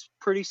 it's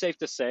pretty safe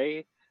to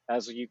say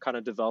as you kind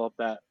of develop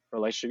that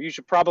relationship, you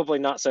should probably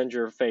not send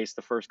your face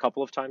the first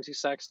couple of times you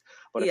sext.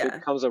 But if it Yeah.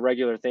 becomes a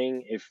regular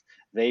thing, if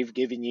they've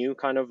given you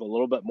kind of a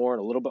little bit more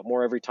and a little bit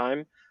more every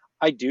time,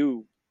 I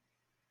do,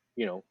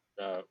 you know,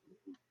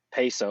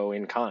 pay so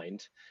in kind.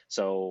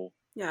 So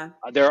Yeah.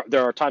 there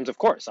are times, of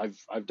course,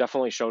 I've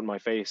definitely showed my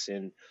face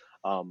in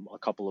a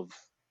couple of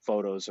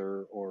photos,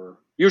 or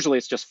usually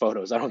it's just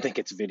photos. I don't think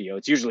it's video.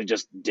 It's usually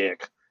just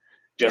dick,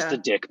 just the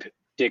Yeah.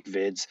 dick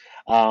vids.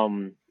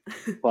 Um,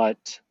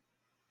 but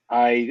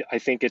I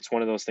think it's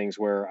one of those things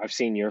where I've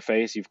seen your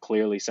face. You've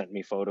clearly sent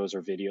me photos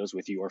or videos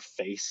with your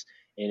face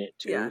in it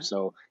too. Yeah.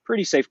 So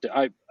pretty safe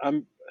to.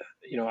 I'm,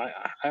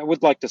 I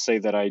would like to say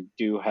that I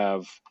do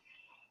have,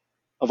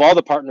 of all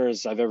the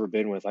partners I've ever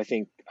been with, I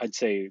think I'd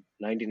say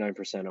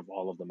 99% of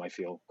all of them I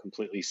feel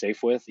completely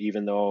safe with,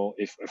 even though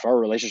if our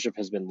relationship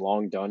has been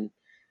long done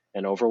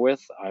and over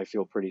with, I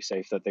feel pretty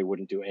safe that they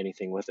wouldn't do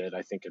anything with it.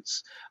 I think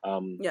it's,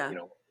 Yeah.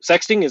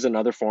 sexting is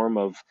another form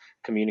of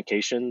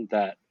communication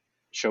that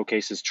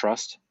showcases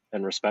trust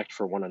and respect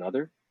for one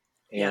another.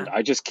 And Yeah.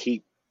 I just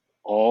keep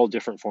all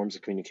different forms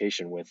of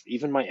communication with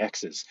even my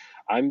exes.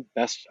 I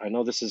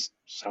know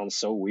sounds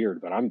so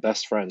weird, but I'm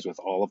best friends with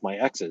all of my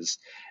exes.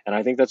 And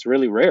I think that's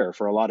really rare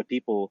for a lot of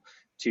people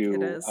It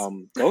to is.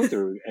 go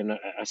through. And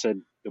I said,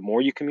 the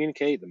more you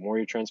communicate, the more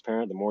you're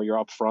transparent, the more you're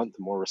upfront,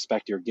 the more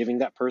respect you're giving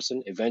that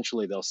person,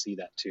 eventually they'll see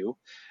that too.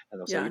 And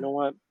they'll say, you Yeah. know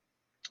what?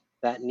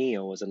 That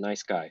Neo was a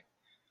nice guy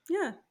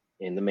Yeah.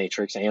 in the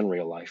Matrix and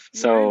real life. You are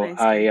a So nice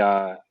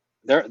guy.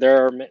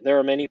 there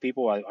are many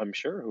people I'm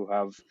sure who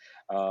have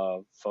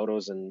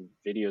photos and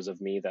videos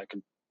of me that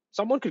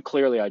someone could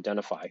clearly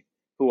identify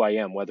who I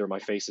am, whether my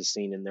face is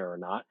seen in there or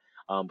not.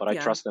 But I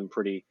Yeah. trust them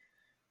pretty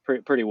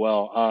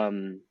well.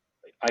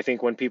 I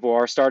think when people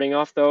are starting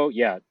off though,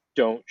 yeah,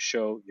 don't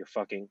show your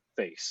fucking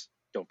face.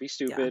 Don't be Yeah.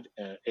 stupid.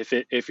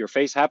 If your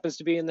face happens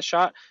to be in the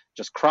shot,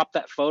 just crop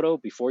that photo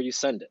before you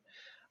send it.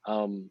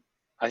 Um,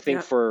 I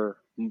think Yeah.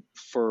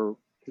 for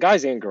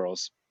guys and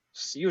girls,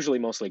 usually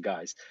mostly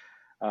guys,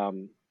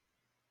 um,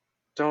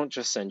 don't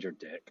just send your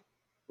dick.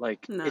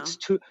 Like No.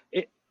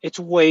 it's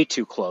way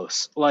too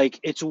close. Like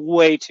it's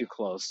way too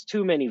close.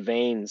 Too many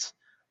veins.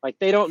 Like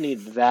they don't need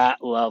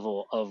that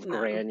level of No.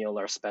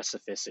 granular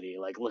specificity.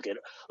 Like look at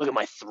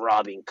my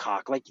throbbing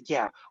cock. Like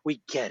yeah,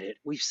 we get it.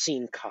 We've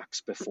seen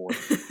cocks before.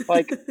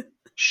 Like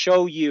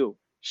show you.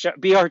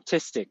 Be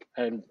artistic.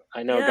 And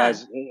I know Yeah.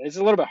 guys, it's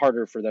a little bit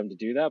harder for them to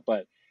do that,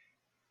 but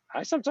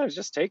I sometimes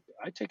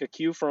I take a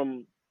cue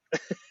from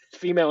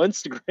female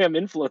Instagram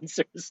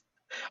influencers.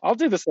 I'll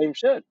do the same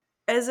shit.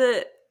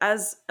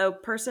 As a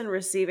person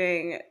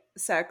receiving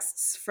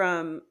sexts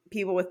from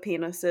people with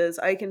penises,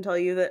 I can tell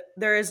you that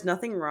there is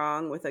nothing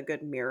wrong with a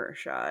good mirror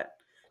shot.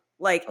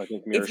 Like I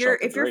think mirror if you're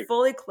shots are if you're great.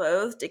 fully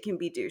clothed, it can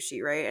be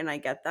douchey, right? And I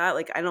get that.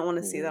 Like I don't want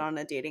to see that Hmm. on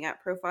a dating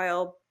app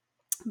profile.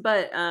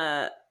 But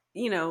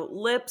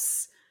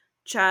lips,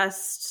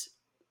 chest,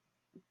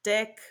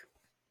 dick,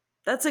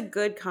 that's a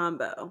good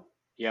combo.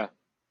 Yeah.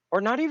 Or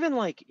not even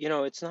like,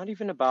 it's not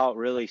even about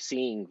really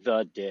seeing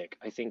the dick.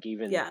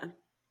 Yeah.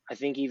 I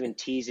think even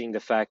teasing the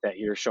fact that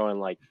you're showing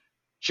like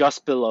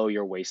just below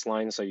your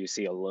waistline so you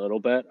see a little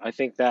bit. I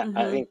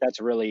Mhm. think that's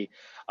really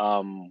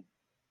um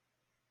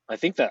I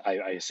think that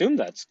I assume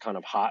that's kind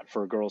of hot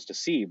for girls to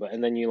see, but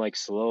and then you like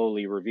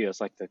slowly reveal. It's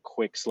like the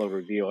quick, slow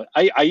reveal.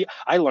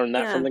 I learned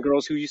that from Yeah. the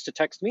girls who used to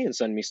text me and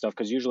send me stuff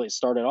because usually it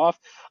started off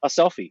a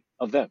selfie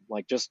of them,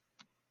 like just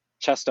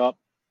chest up,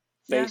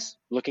 Yeah. face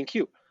looking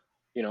cute.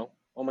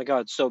 Oh my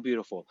God, so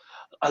beautiful.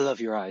 I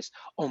love your eyes.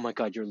 Oh my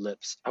God, your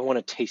lips. I want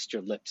to taste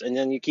your lips. And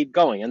then you keep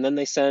going, and then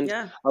they send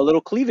Yeah. a little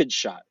cleavage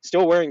shot,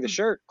 still wearing the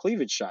shirt,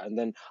 cleavage shot, and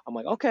then I'm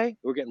like, okay,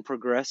 we're getting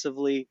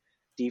progressively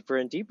deeper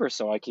and deeper.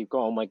 So I keep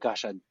going. Oh my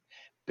gosh, I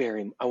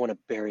want to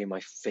bury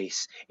my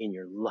face in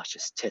your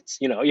luscious tits.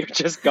 You're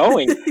just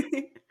going.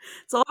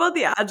 It's all about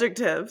the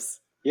adjectives.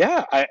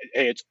 Yeah, hey,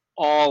 it's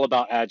all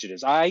about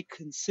adjectives. I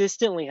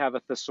consistently have a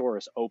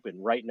thesaurus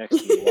open right next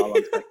to me while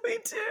I'm Me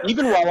texting. too.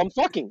 Even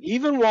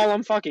while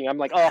I'm fucking, I'm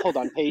like, oh, hold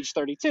on, page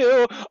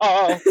 32.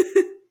 Um,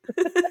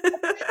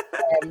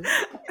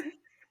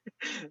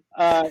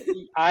 uh,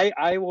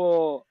 I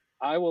will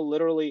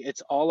literally.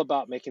 It's all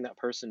about making that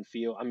person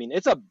feel. I mean,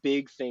 it's a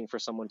big thing for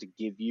someone to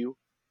give you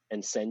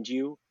and send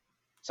you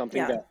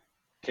something Yeah. that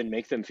can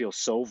make them feel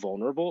so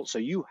vulnerable. So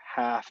you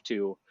have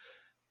to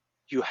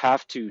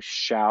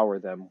shower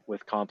them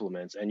with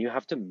compliments and you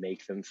have to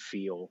make them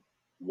feel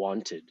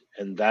wanted.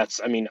 And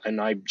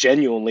I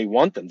genuinely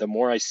want them. The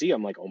more I see,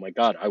 I'm like, oh my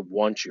God, I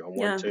want you.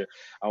 Yeah.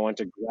 I want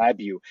to grab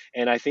you.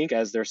 And I think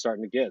as they're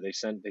starting to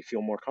they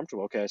feel more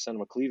comfortable. Okay, I send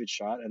them a cleavage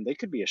shot, and they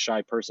could be a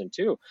shy person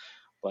too,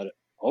 but Yeah.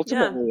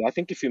 ultimately I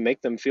think if you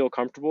make them feel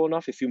comfortable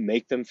enough, if you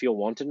make them feel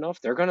wanted enough,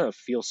 they're gonna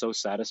feel so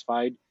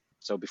satisfied.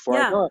 So before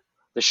I Yeah. go,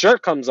 the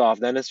shirt comes off,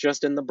 then it's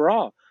just in the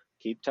bra.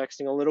 Keep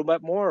texting a little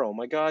bit more. Oh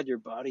my God, your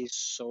body's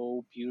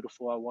so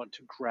beautiful. I want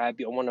to grab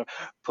you. I want to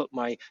put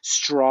my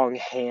strong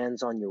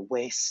hands on your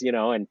waist,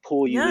 and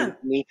pull you Yeah. into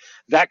me.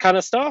 That kind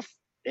of stuff.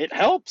 It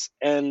helps.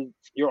 And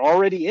you're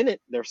already in it.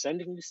 They're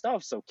sending you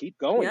stuff. So keep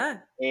going.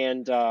 Yeah.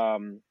 And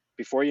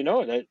before you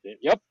know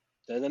yep,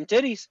 they're them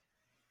titties.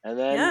 And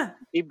then Yeah.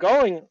 keep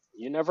going.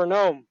 You never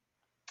know.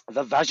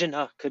 The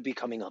vagina could be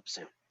coming up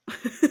soon.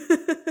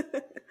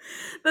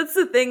 That's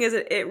the thing is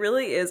it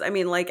really is. I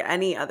mean, like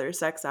any other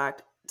sex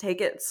act, take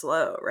it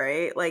slow,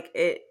 right? Like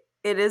it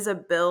is a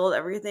build.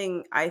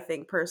 Everything I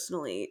think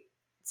personally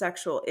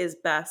sexual is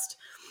best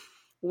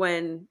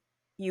when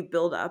you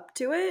build up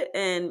to it,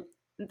 and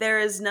there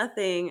is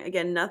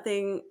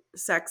nothing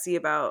sexy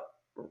about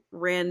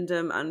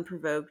random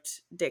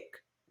unprovoked dick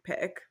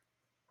pic.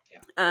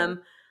 Don't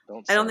Um,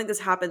 don't I don't suck. think this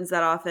happens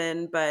that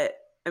often, but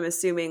I'm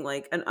assuming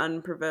like an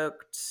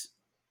unprovoked,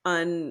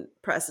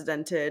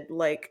 unprecedented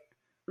like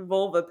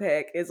vulva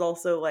pick is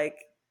also like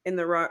in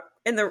the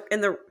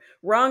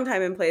wrong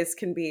time and place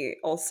can be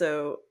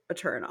also a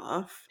turn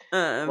off.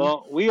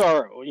 Well, we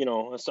are,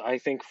 I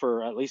think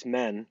for at least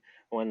men,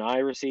 when I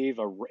receive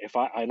if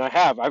I and I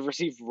have, I've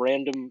received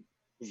random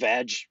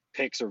vag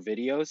pics or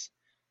videos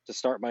to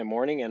start my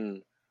morning,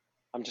 and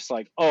I'm just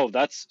like, oh,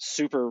 that's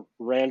super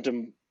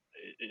random.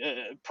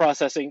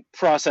 Processing.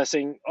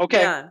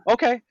 Okay, Yeah.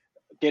 okay,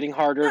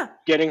 Yeah.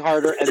 getting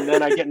harder, and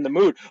then I get in the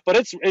mood. But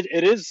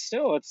it is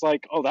still. It's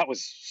like, oh, that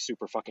was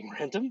super fucking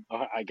random.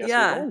 I guess we're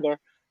Yeah. going there.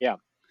 Yeah,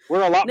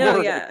 we're a lot No,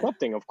 more yeah.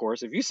 accepting, of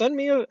course. If you send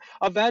me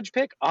a vag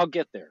pic, I'll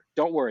get there.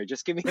 Don't worry.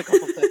 Just give me a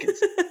couple seconds.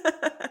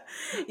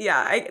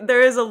 Yeah,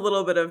 there is a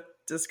little bit of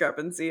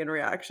discrepancy in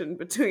reaction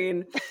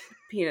between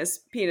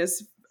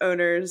penis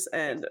owners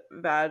and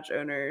vag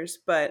owners,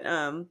 but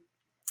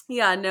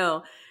yeah,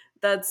 no,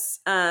 that's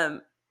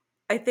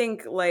I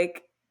think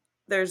like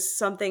there's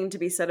something to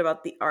be said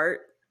about the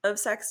art of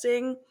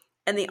sexting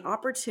and the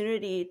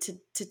opportunity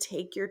to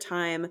take your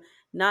time,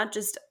 not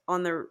just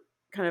on the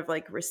kind of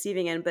like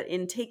receiving end, but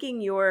in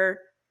taking your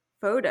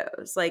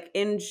photos. Like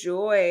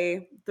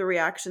enjoy the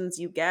reactions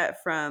you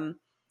get from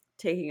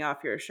taking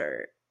off your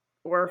shirt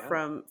or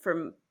Yeah.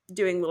 from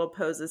doing little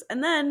poses.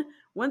 And then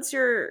once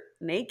you're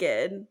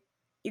naked,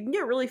 you can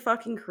get really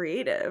fucking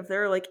creative.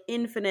 There are like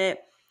infinite,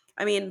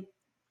 I mean,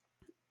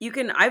 you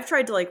can I've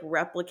tried to like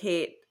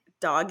replicate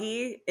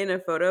doggy in a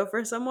photo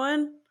for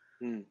someone,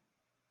 Hmm.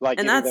 Like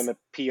and giving them that's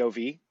a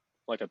POV,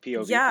 like a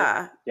POV pic.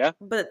 yeah, Yeah.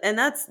 but and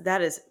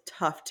that is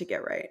tough to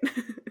get right.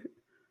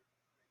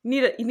 You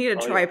need a Oh yeah.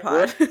 We're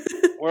tripod.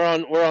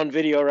 we're on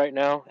video right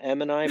now,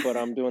 Em and I, but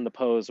I'm doing the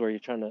pose where you're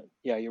trying to,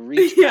 yeah, you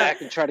reach Yeah,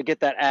 back and try to get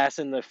that ass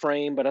in the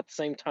frame, but at the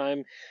same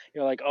time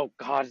you're like, oh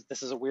god,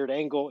 this is a weird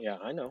angle. Yeah,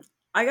 I know.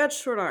 I got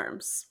short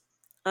arms,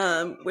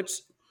 which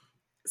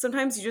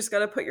sometimes you just got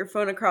to put your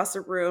phone across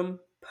a room,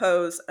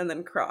 pose, and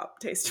then crop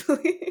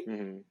tastefully.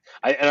 Hmm.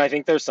 I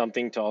think there's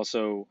something to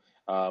also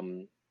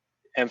um,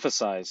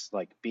 emphasize,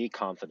 like, be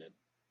confident.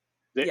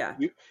 That Yeah,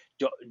 you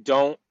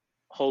don't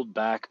hold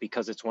back,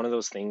 because it's one of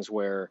those things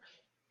where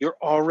you're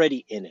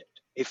already in it.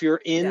 If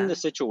you're in yeah, the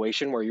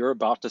situation where you're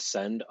about to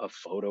send a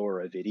photo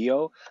or a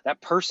video,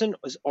 that person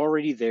is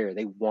already there.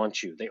 They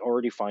want you. They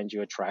already find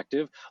you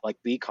attractive. Like,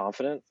 be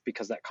confident,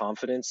 because that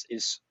confidence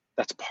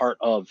that's part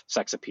of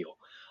sex appeal.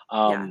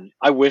 yeah,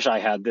 I wish I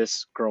had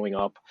this growing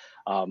up.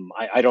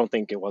 I don't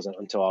think it wasn't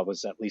until I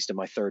was at least in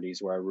my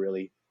 30s where I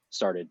really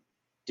started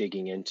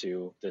digging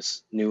into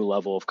this new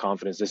level of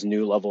confidence, this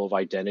new level of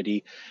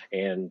identity.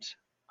 And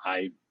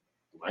I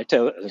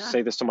yeah,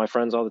 say this to my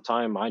friends all the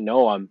time. I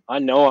know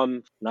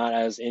I'm not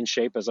as in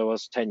shape as I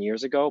was 10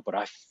 years ago, but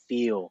I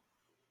feel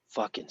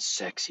fucking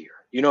sexier.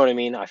 You know what I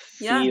mean? I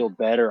yeah, feel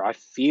better. I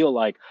feel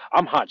like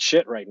I'm hot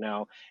shit right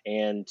now.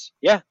 And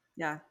yeah,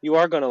 yeah, you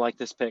are going to like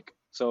this pick.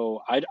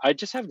 So I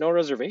just have no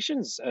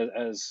reservations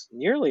as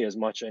nearly as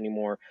much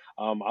anymore.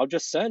 I'll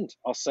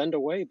send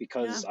away, yeah.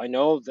 because I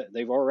know that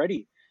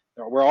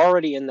we're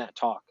already in that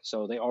talk.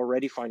 So they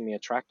already find me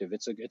attractive.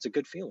 It's a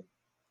good feeling.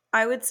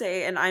 I would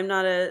say, and I'm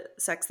not a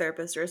sex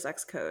therapist or a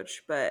sex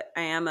coach, but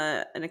I am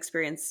an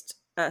experienced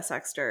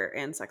sexter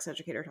and sex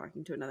educator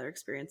talking to another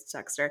experienced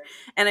sexter.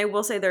 And I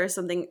will say there is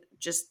something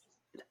just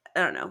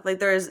I don't know, like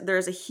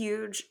there's a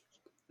huge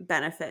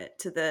benefit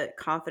to the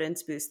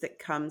confidence boost that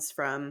comes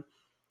from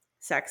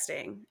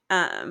sexting.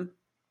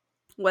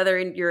 Whether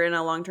you're in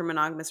a long-term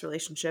monogamous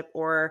relationship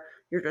or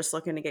you're just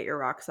looking to get your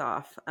rocks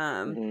off.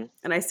 Hmm.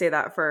 And I say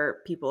that for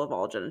people of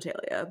all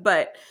genitalia,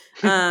 but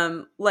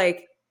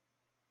like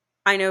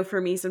I know for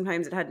me,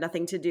 sometimes it had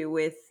nothing to do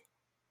with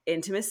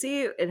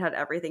intimacy. It had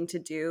everything to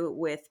do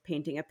with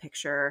painting a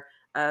picture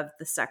of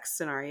the sex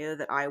scenario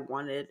that I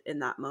wanted in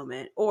that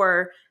moment,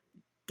 or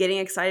getting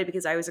excited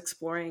because I was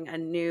exploring a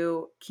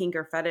new kink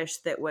or fetish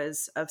that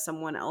was of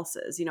someone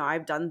else's. You know,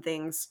 I've done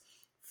things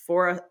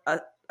for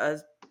a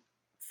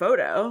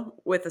photo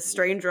with a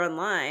stranger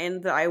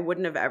online that I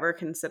wouldn't have ever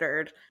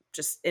considered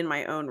just in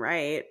my own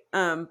right,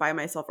 by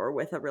myself or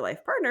with a real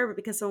life partner, but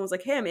because someone was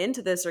like, hey, I'm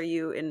into this, are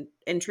you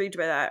intrigued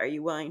by that, are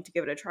you willing to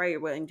give it a try, are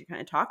you willing to kind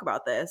of talk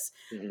about this?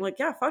 I'm Hmm. like,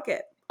 yeah, fuck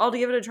it, I'll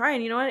give it a try,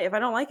 and you know what, if I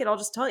don't like it, I'll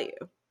just tell you.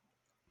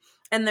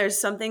 And there's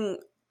something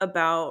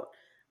about,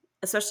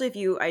 especially if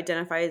you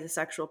identify as a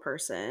sexual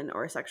person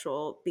or a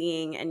sexual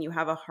being and you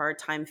have a hard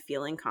time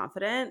feeling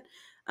confident,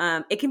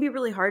 it can be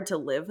really hard to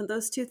live with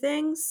those two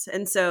things.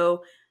 And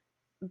so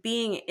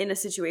being in a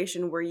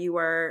situation where you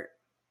are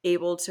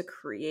able to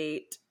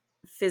create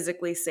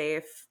physically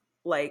safe,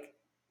 like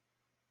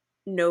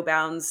no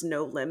bounds,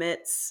 no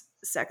limits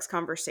sex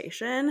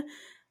conversation,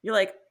 you're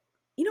like,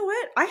 you know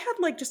what? I had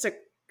like just a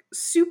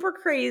super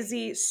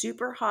crazy,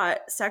 super hot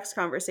sex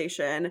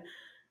conversation,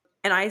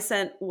 and I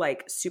sent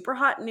like super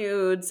hot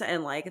nudes,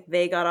 and like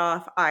they got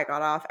off, I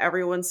got off,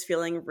 everyone's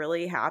feeling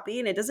really happy.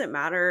 And it doesn't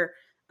matter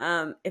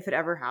if it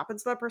ever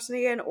happens to that person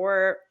again,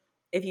 or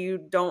if you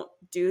don't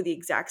do the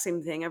exact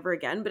same thing ever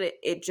again, but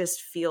it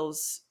just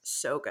feels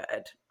so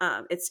good.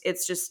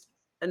 It's just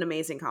an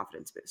amazing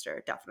confidence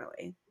booster,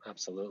 definitely.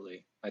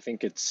 Absolutely. I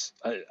think it's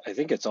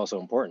also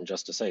important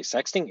just to say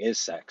sexting is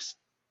sex.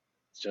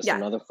 It's just Yeah.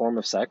 another form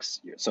of sex.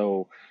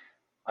 So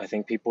I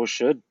think people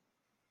should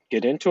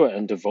get into it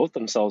and devote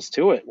themselves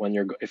to it.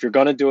 If you're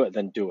gonna do it,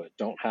 then do it.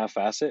 Don't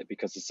half-ass it,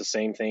 because it's the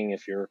same thing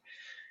if you're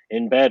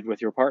in bed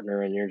with your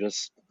partner and you're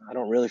just, I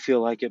don't really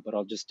feel like it, but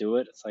I'll just do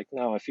it. It's like,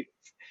 no,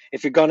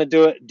 if you're gonna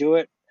do it, do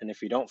it. And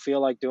if you don't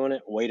feel like doing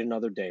it, wait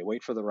another day.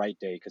 Wait for the right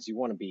day, because you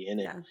want to be in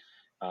it. Yeah.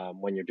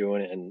 When you're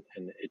doing it, and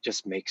it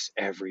just makes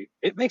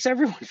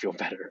everyone feel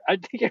better. I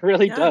think it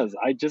really does.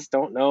 I just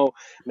don't know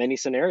many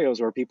scenarios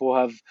where people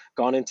have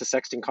gone into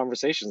sexting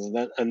conversations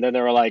and then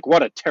they were like,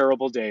 what a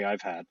terrible day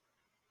I've had.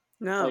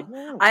 No, like,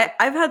 no.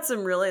 I've had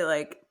some really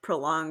like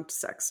prolonged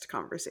sext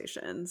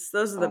conversations.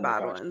 Those are the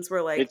bad ones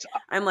where like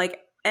I'm like,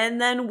 and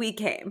then we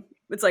came.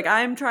 It's like,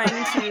 I'm trying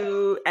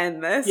to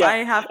end this. Yeah, I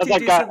have to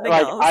like, do something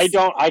else.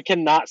 I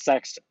cannot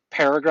sext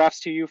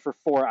paragraphs to you for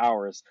 4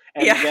 hours.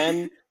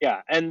 And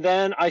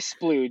then I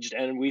splooged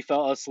and we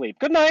fell asleep.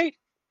 Good night.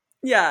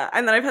 Yeah,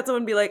 and then I've had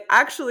someone be like,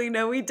 actually,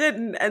 no, we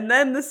didn't. And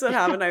then this would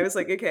happen. I was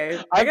like,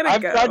 okay, I gotta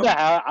go.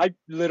 I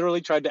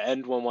literally tried to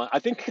end one. I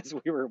think because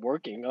we were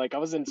working. Like, I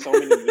was in so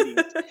many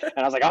meetings. And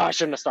I was like, oh, I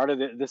shouldn't have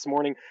started it this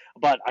morning.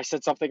 But I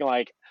said something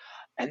like,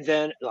 and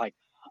then, like,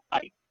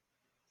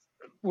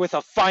 with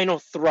a final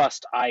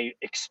thrust, I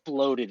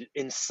exploded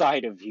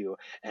inside of you.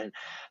 And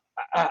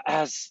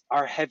as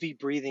our heavy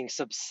breathing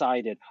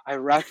subsided, I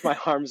wrapped my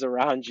arms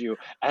around you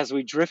as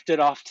we drifted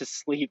off to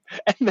sleep.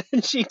 And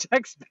then she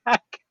texts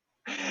back.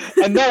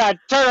 And then I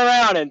turn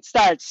around and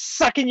start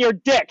sucking your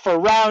dick for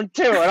round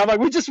 2. And I'm like,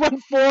 we just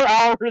went 4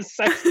 hours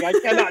sexting. I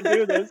cannot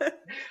do this.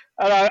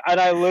 And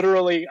I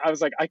literally, I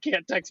was like, I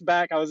can't text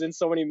back. I was in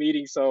so many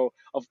meetings. So,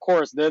 of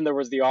course, then there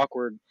was the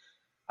awkward,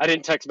 I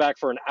didn't text back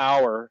for an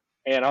hour.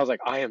 And I was like,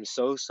 I am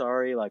so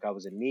sorry. Like, I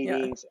was in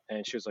meetings. Yeah.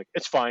 And she was like,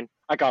 it's fine.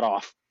 I got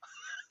off.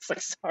 It's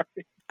like,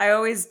 sorry. I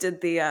always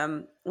did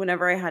the,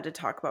 whenever I had to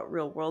talk about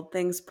real world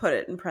things, put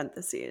it in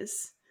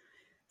parentheses.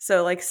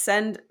 So like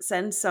send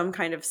some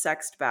kind of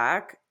sext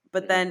back,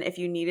 but then if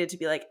you needed to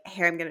be like,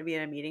 hey, I'm going to be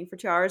in a meeting for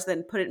 2 hours,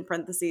 then put it in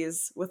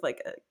parentheses with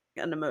like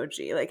an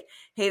emoji. Like,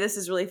 hey, this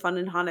is really fun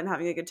and hot. I'm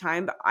having a good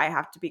time, but I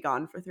have to be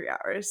gone for 3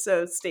 hours.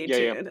 So stay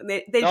tuned. And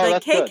they'd be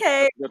like,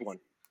 KK. Good one.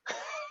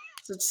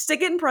 So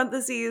stick it in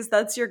parentheses.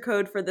 That's your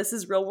code for this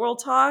is real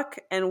world talk.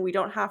 And we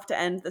don't have to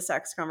end the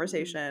sex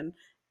conversation.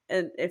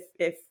 And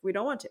if we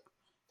don't want to.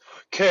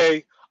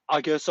 Okay,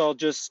 I guess I'll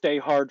just stay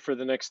hard for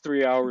the next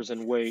 3 hours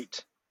and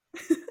wait.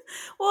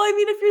 Well, I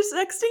mean, if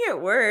you're sexting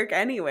at work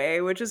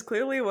anyway, which is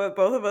clearly what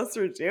both of us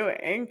are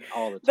doing,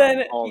 all the time,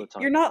 then all the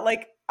time. You're not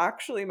like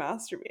actually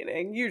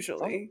masturbating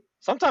usually.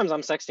 Sometimes I'm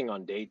sexting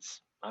on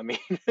dates. I mean,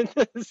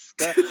 people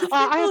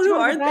who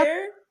aren't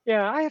there.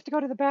 Yeah, I have to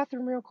go to the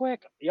bathroom real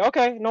quick. Yeah,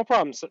 okay, no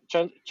problem. So,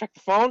 check the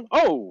phone.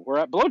 Oh, we're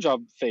at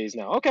blowjob phase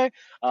now. Okay.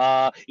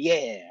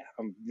 Yeah,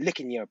 I'm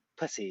licking your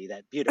pussy,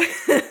 that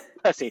beautiful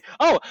pussy.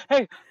 Oh,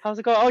 hey, how's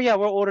it going? Oh yeah,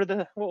 we'll order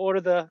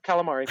the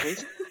calamari,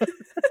 please.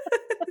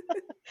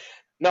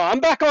 No,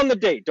 I'm back on the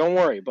date. Don't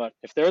worry. But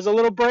if there's a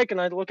little break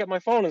and I look at my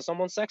phone and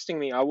someone's sexting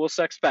me, I will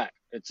sext back.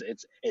 It's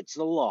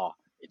the law.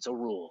 It's a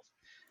rule.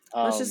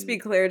 Let's just be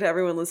clear to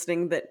everyone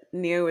listening that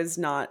Neo is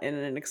not in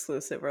an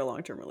exclusive or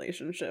long-term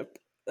relationship.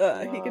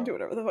 He can do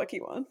whatever the fuck he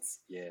wants.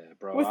 Yeah,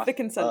 bro. With the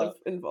consent of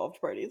involved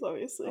parties,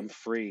 obviously. I'm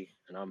free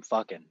and I'm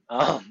fucking.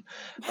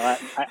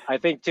 I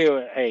think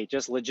too. Hey,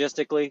 just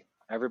logistically,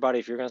 everybody,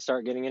 if you're gonna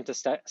start getting into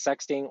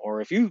sexting,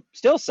 or if you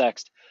still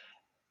sext,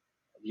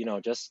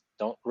 just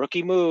don't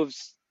rookie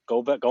moves.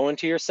 Go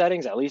into your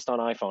settings, at least on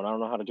iPhone. I don't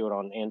know how to do it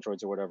on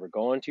Androids or whatever.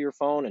 Go into your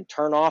phone and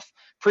turn off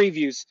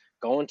previews.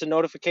 Go into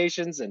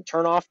notifications and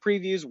turn off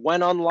previews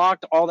when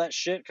unlocked, all that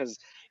shit. Because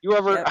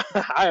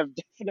I have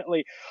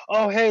definitely,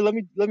 oh, hey, let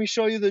me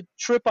show you the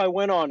trip I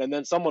went on. And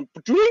then someone,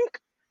 drink.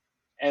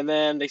 And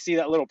then they see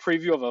that little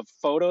preview of a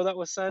photo that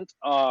was sent.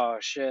 Oh,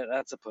 shit,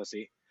 that's a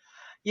pussy.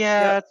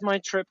 Yeah, that's my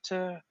trip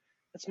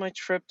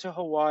to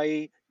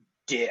Hawaii.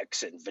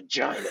 Dicks and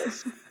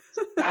vaginas.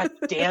 God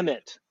damn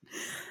it.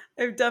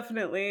 I've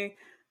definitely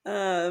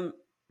had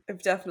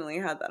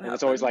that happen. And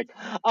it's always like,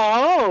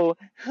 oh,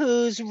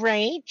 who's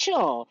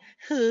Rachel?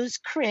 Who's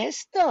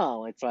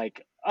Crystal? It's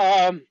like,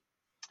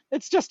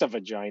 it's just a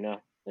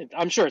vagina.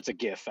 I'm sure it's a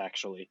GIF,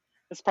 actually.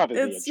 It's probably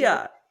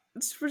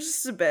it's for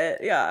just a bit,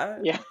 yeah.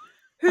 Yeah.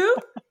 Who?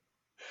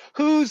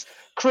 Who's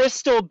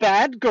Crystal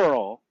Bad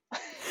Girl?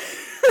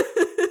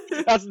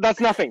 That's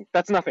nothing.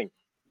 That's nothing.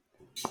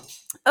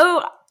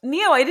 Oh,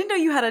 Neo, I didn't know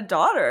you had a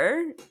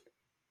daughter.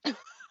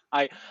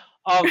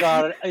 Oh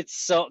god, it's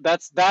so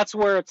that's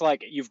where it's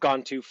like you've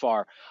gone too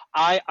far.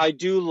 I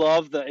do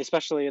love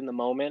especially in the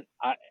moment.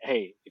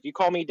 Hey, if you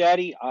call me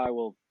daddy, I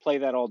will play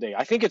that all day.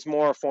 I think it's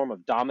more a form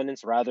of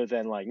dominance rather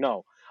than like,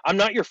 no, I'm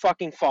not your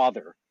fucking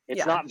father.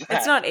 It's not that.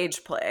 It's not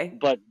age play.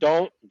 But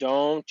don't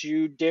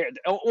you dare.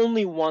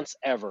 Only once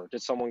ever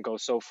did someone go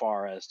so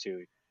far as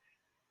to,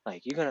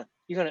 Like,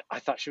 I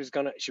thought she was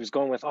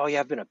going with, oh yeah,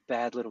 I've been a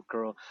bad little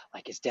girl.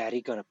 Like, is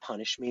daddy gonna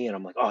punish me? And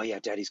I'm like, oh yeah,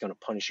 daddy's gonna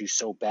punish you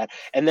so bad.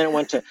 And then it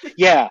went to,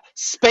 yeah,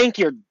 spank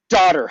your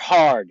daughter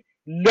hard.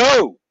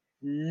 No,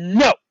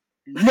 no,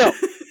 no.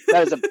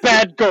 That is a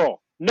bad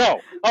girl. No.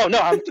 Oh no,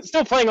 I'm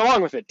still playing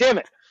along with it. Damn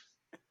it.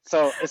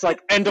 So it's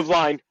like end of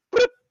line.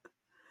 Boop.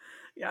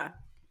 Yeah.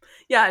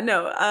 Yeah,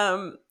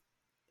 no.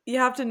 You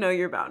have to know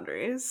your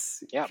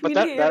boundaries. Yeah, but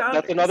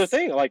that's another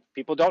thing. Like,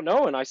 people don't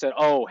know. And I said,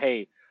 oh,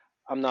 hey,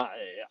 I'm not,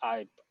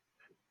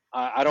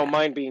 I don't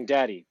mind being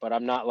daddy, but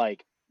I'm not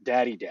like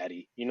daddy.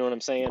 You know what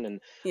I'm saying? And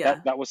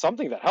that was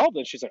something that helped.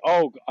 And she's like,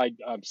 oh,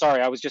 I'm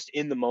sorry, I was just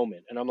in the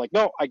moment. And I'm like,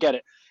 no, I get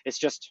it. It's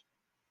just,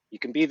 you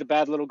can be the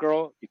bad little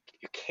girl.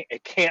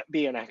 It can't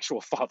be an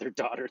actual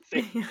father-daughter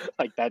thing.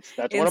 Like, that's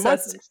one of my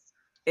things.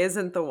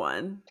 Isn't the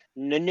one.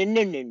 No.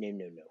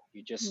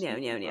 You just, no.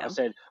 I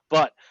said,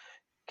 but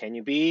can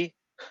you be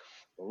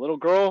a little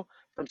girl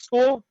from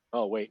school?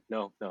 Oh wait,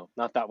 no,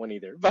 not that one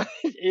either. But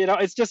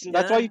it's just,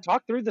 that's why you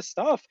talk through the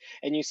stuff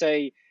and you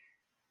say,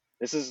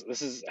 this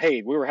is,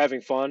 hey, we were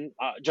having fun.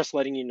 Just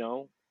letting you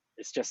know.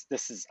 It's just,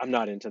 I'm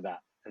not into that.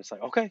 And it's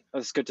like, okay,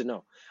 that's good to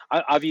know.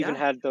 I've even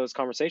had those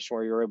conversations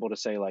where you're able to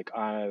say like,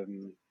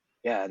 and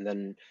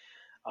then,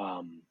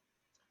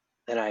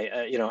 and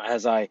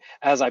I,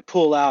 as I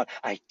pull out,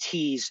 I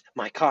tease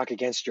my cock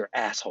against your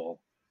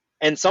asshole.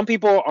 And some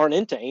people aren't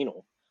into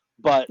anal,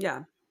 but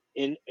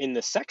in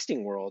the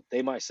sexting world,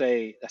 they might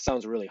say that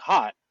sounds really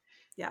hot.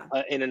 Yeah.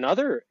 In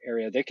another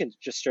area, they can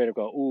just straight up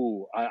go,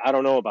 ooh, I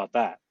don't know about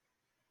that.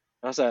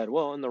 And I said,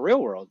 well, in the real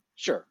world,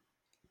 sure,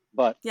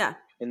 but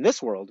in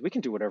this world, we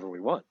can do whatever we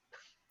want.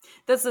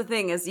 That's the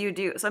thing, is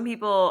some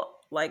people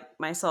like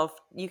myself,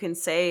 you can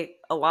say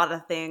a lot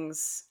of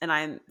things and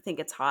I think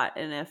it's hot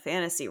in a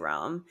fantasy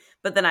realm,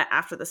 but then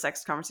after the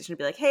sex conversation, I'd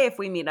be like, hey, if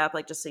we meet up,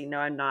 like, just so you know,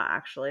 I'm not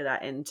actually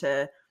that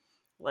into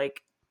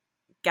like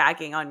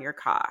gagging on your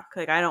cock.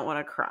 Like, I don't want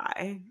to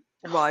cry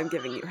while I'm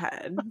giving you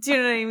head. Do you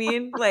know what I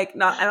mean? Like,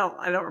 I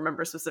don't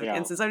remember specific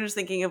instances. I'm just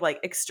thinking of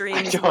like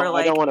extremes where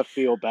like, I don't want to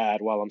feel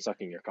bad while I'm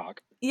sucking your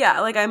cock.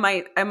 Yeah, like I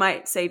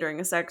might say during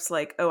a sex,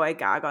 like, oh, I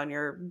gag on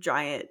your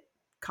giant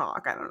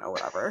cock, I don't know,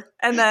 whatever.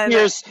 And then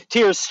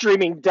tears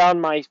streaming down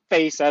my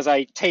face as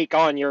I take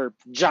on your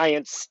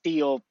giant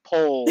steel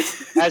pole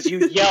as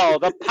you yell,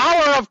 the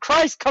power of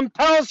Christ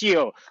compels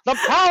you. The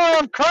power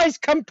of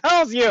Christ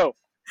compels you.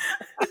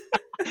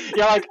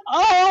 You're like,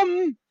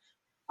 I'm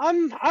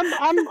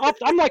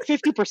like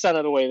 50%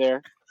 of the way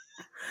there.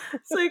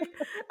 It's like,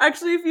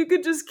 actually, if you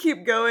could just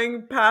keep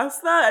going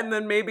past that, and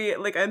then maybe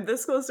like I'm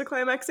this close to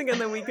climaxing, and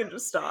then we can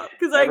just stop,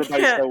 because I can't.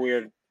 Everybody's so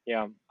weird.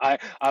 Yeah,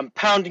 I'm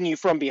pounding you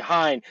from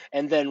behind,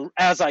 and then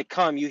as I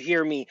come, you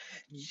hear me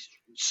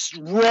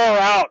roar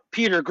out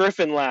Peter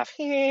Griffin laugh.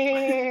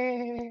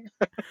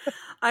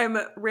 I'm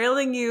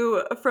railing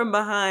you from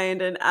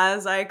behind, and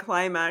as I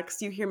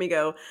climax, you hear me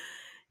go,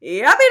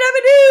 yappy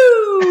dabby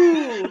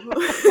doo!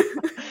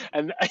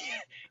 And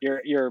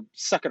you're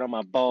sucking on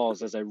my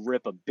balls as I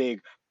rip a big.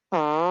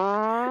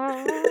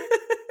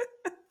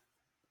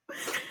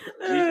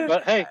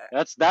 But hey,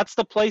 that's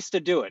the place to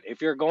do it.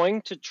 If you're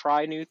going to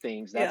try new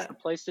things, that's the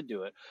place to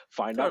do it.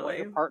 Find out what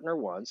your partner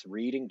wants,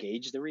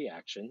 engage the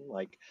reaction.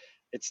 Like,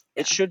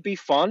 it should be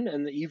fun,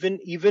 and even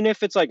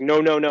if it's like no,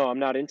 I'm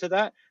not into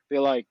that, be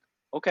like,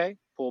 okay,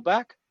 pull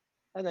back,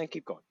 and then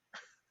keep going.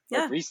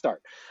 Like,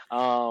 restart.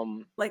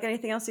 Like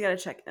anything else, you got to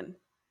check in.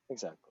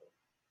 Exactly.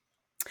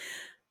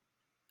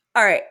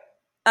 All right,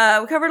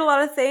 we covered a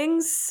lot of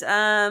things.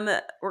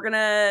 We're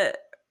gonna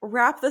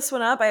wrap this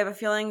one up. I have a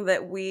feeling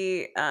that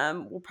we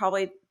will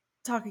probably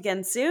talk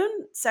again soon.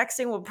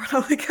 Sexting will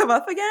probably come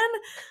up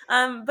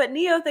again. But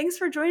Neo, thanks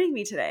for joining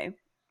me today.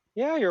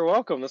 Yeah, you're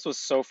welcome. This was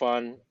so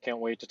fun. Can't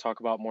wait to talk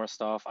about more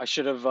stuff. I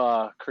should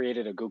have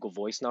created a Google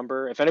Voice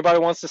number. If anybody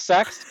wants to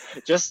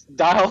sext, just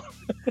dial.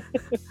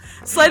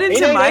 Slide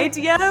into my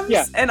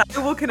DMs, and I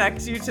will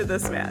connect you to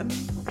this man.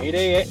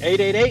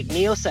 888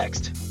 Neo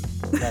Sext.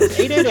 That's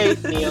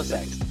 888 Neo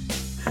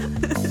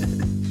Sext.